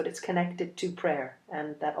 forgiveness, but it's connected to prayer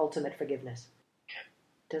and that ultimate forgiveness.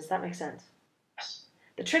 Does that make sense? Yes.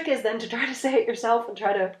 The trick is then to try to say it yourself and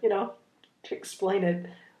try to, to explain it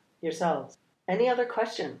yourselves. Any other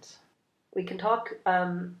questions? We can talk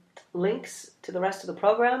links to the rest of the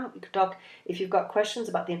program. We could talk, if you've got questions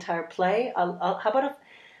about the entire play. How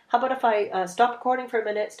about if I stop recording for a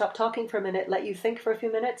minute, stop talking for a minute, let you think for a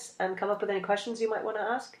few minutes, and come up with any questions you might want to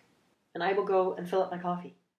ask? And I will go and fill up my coffee.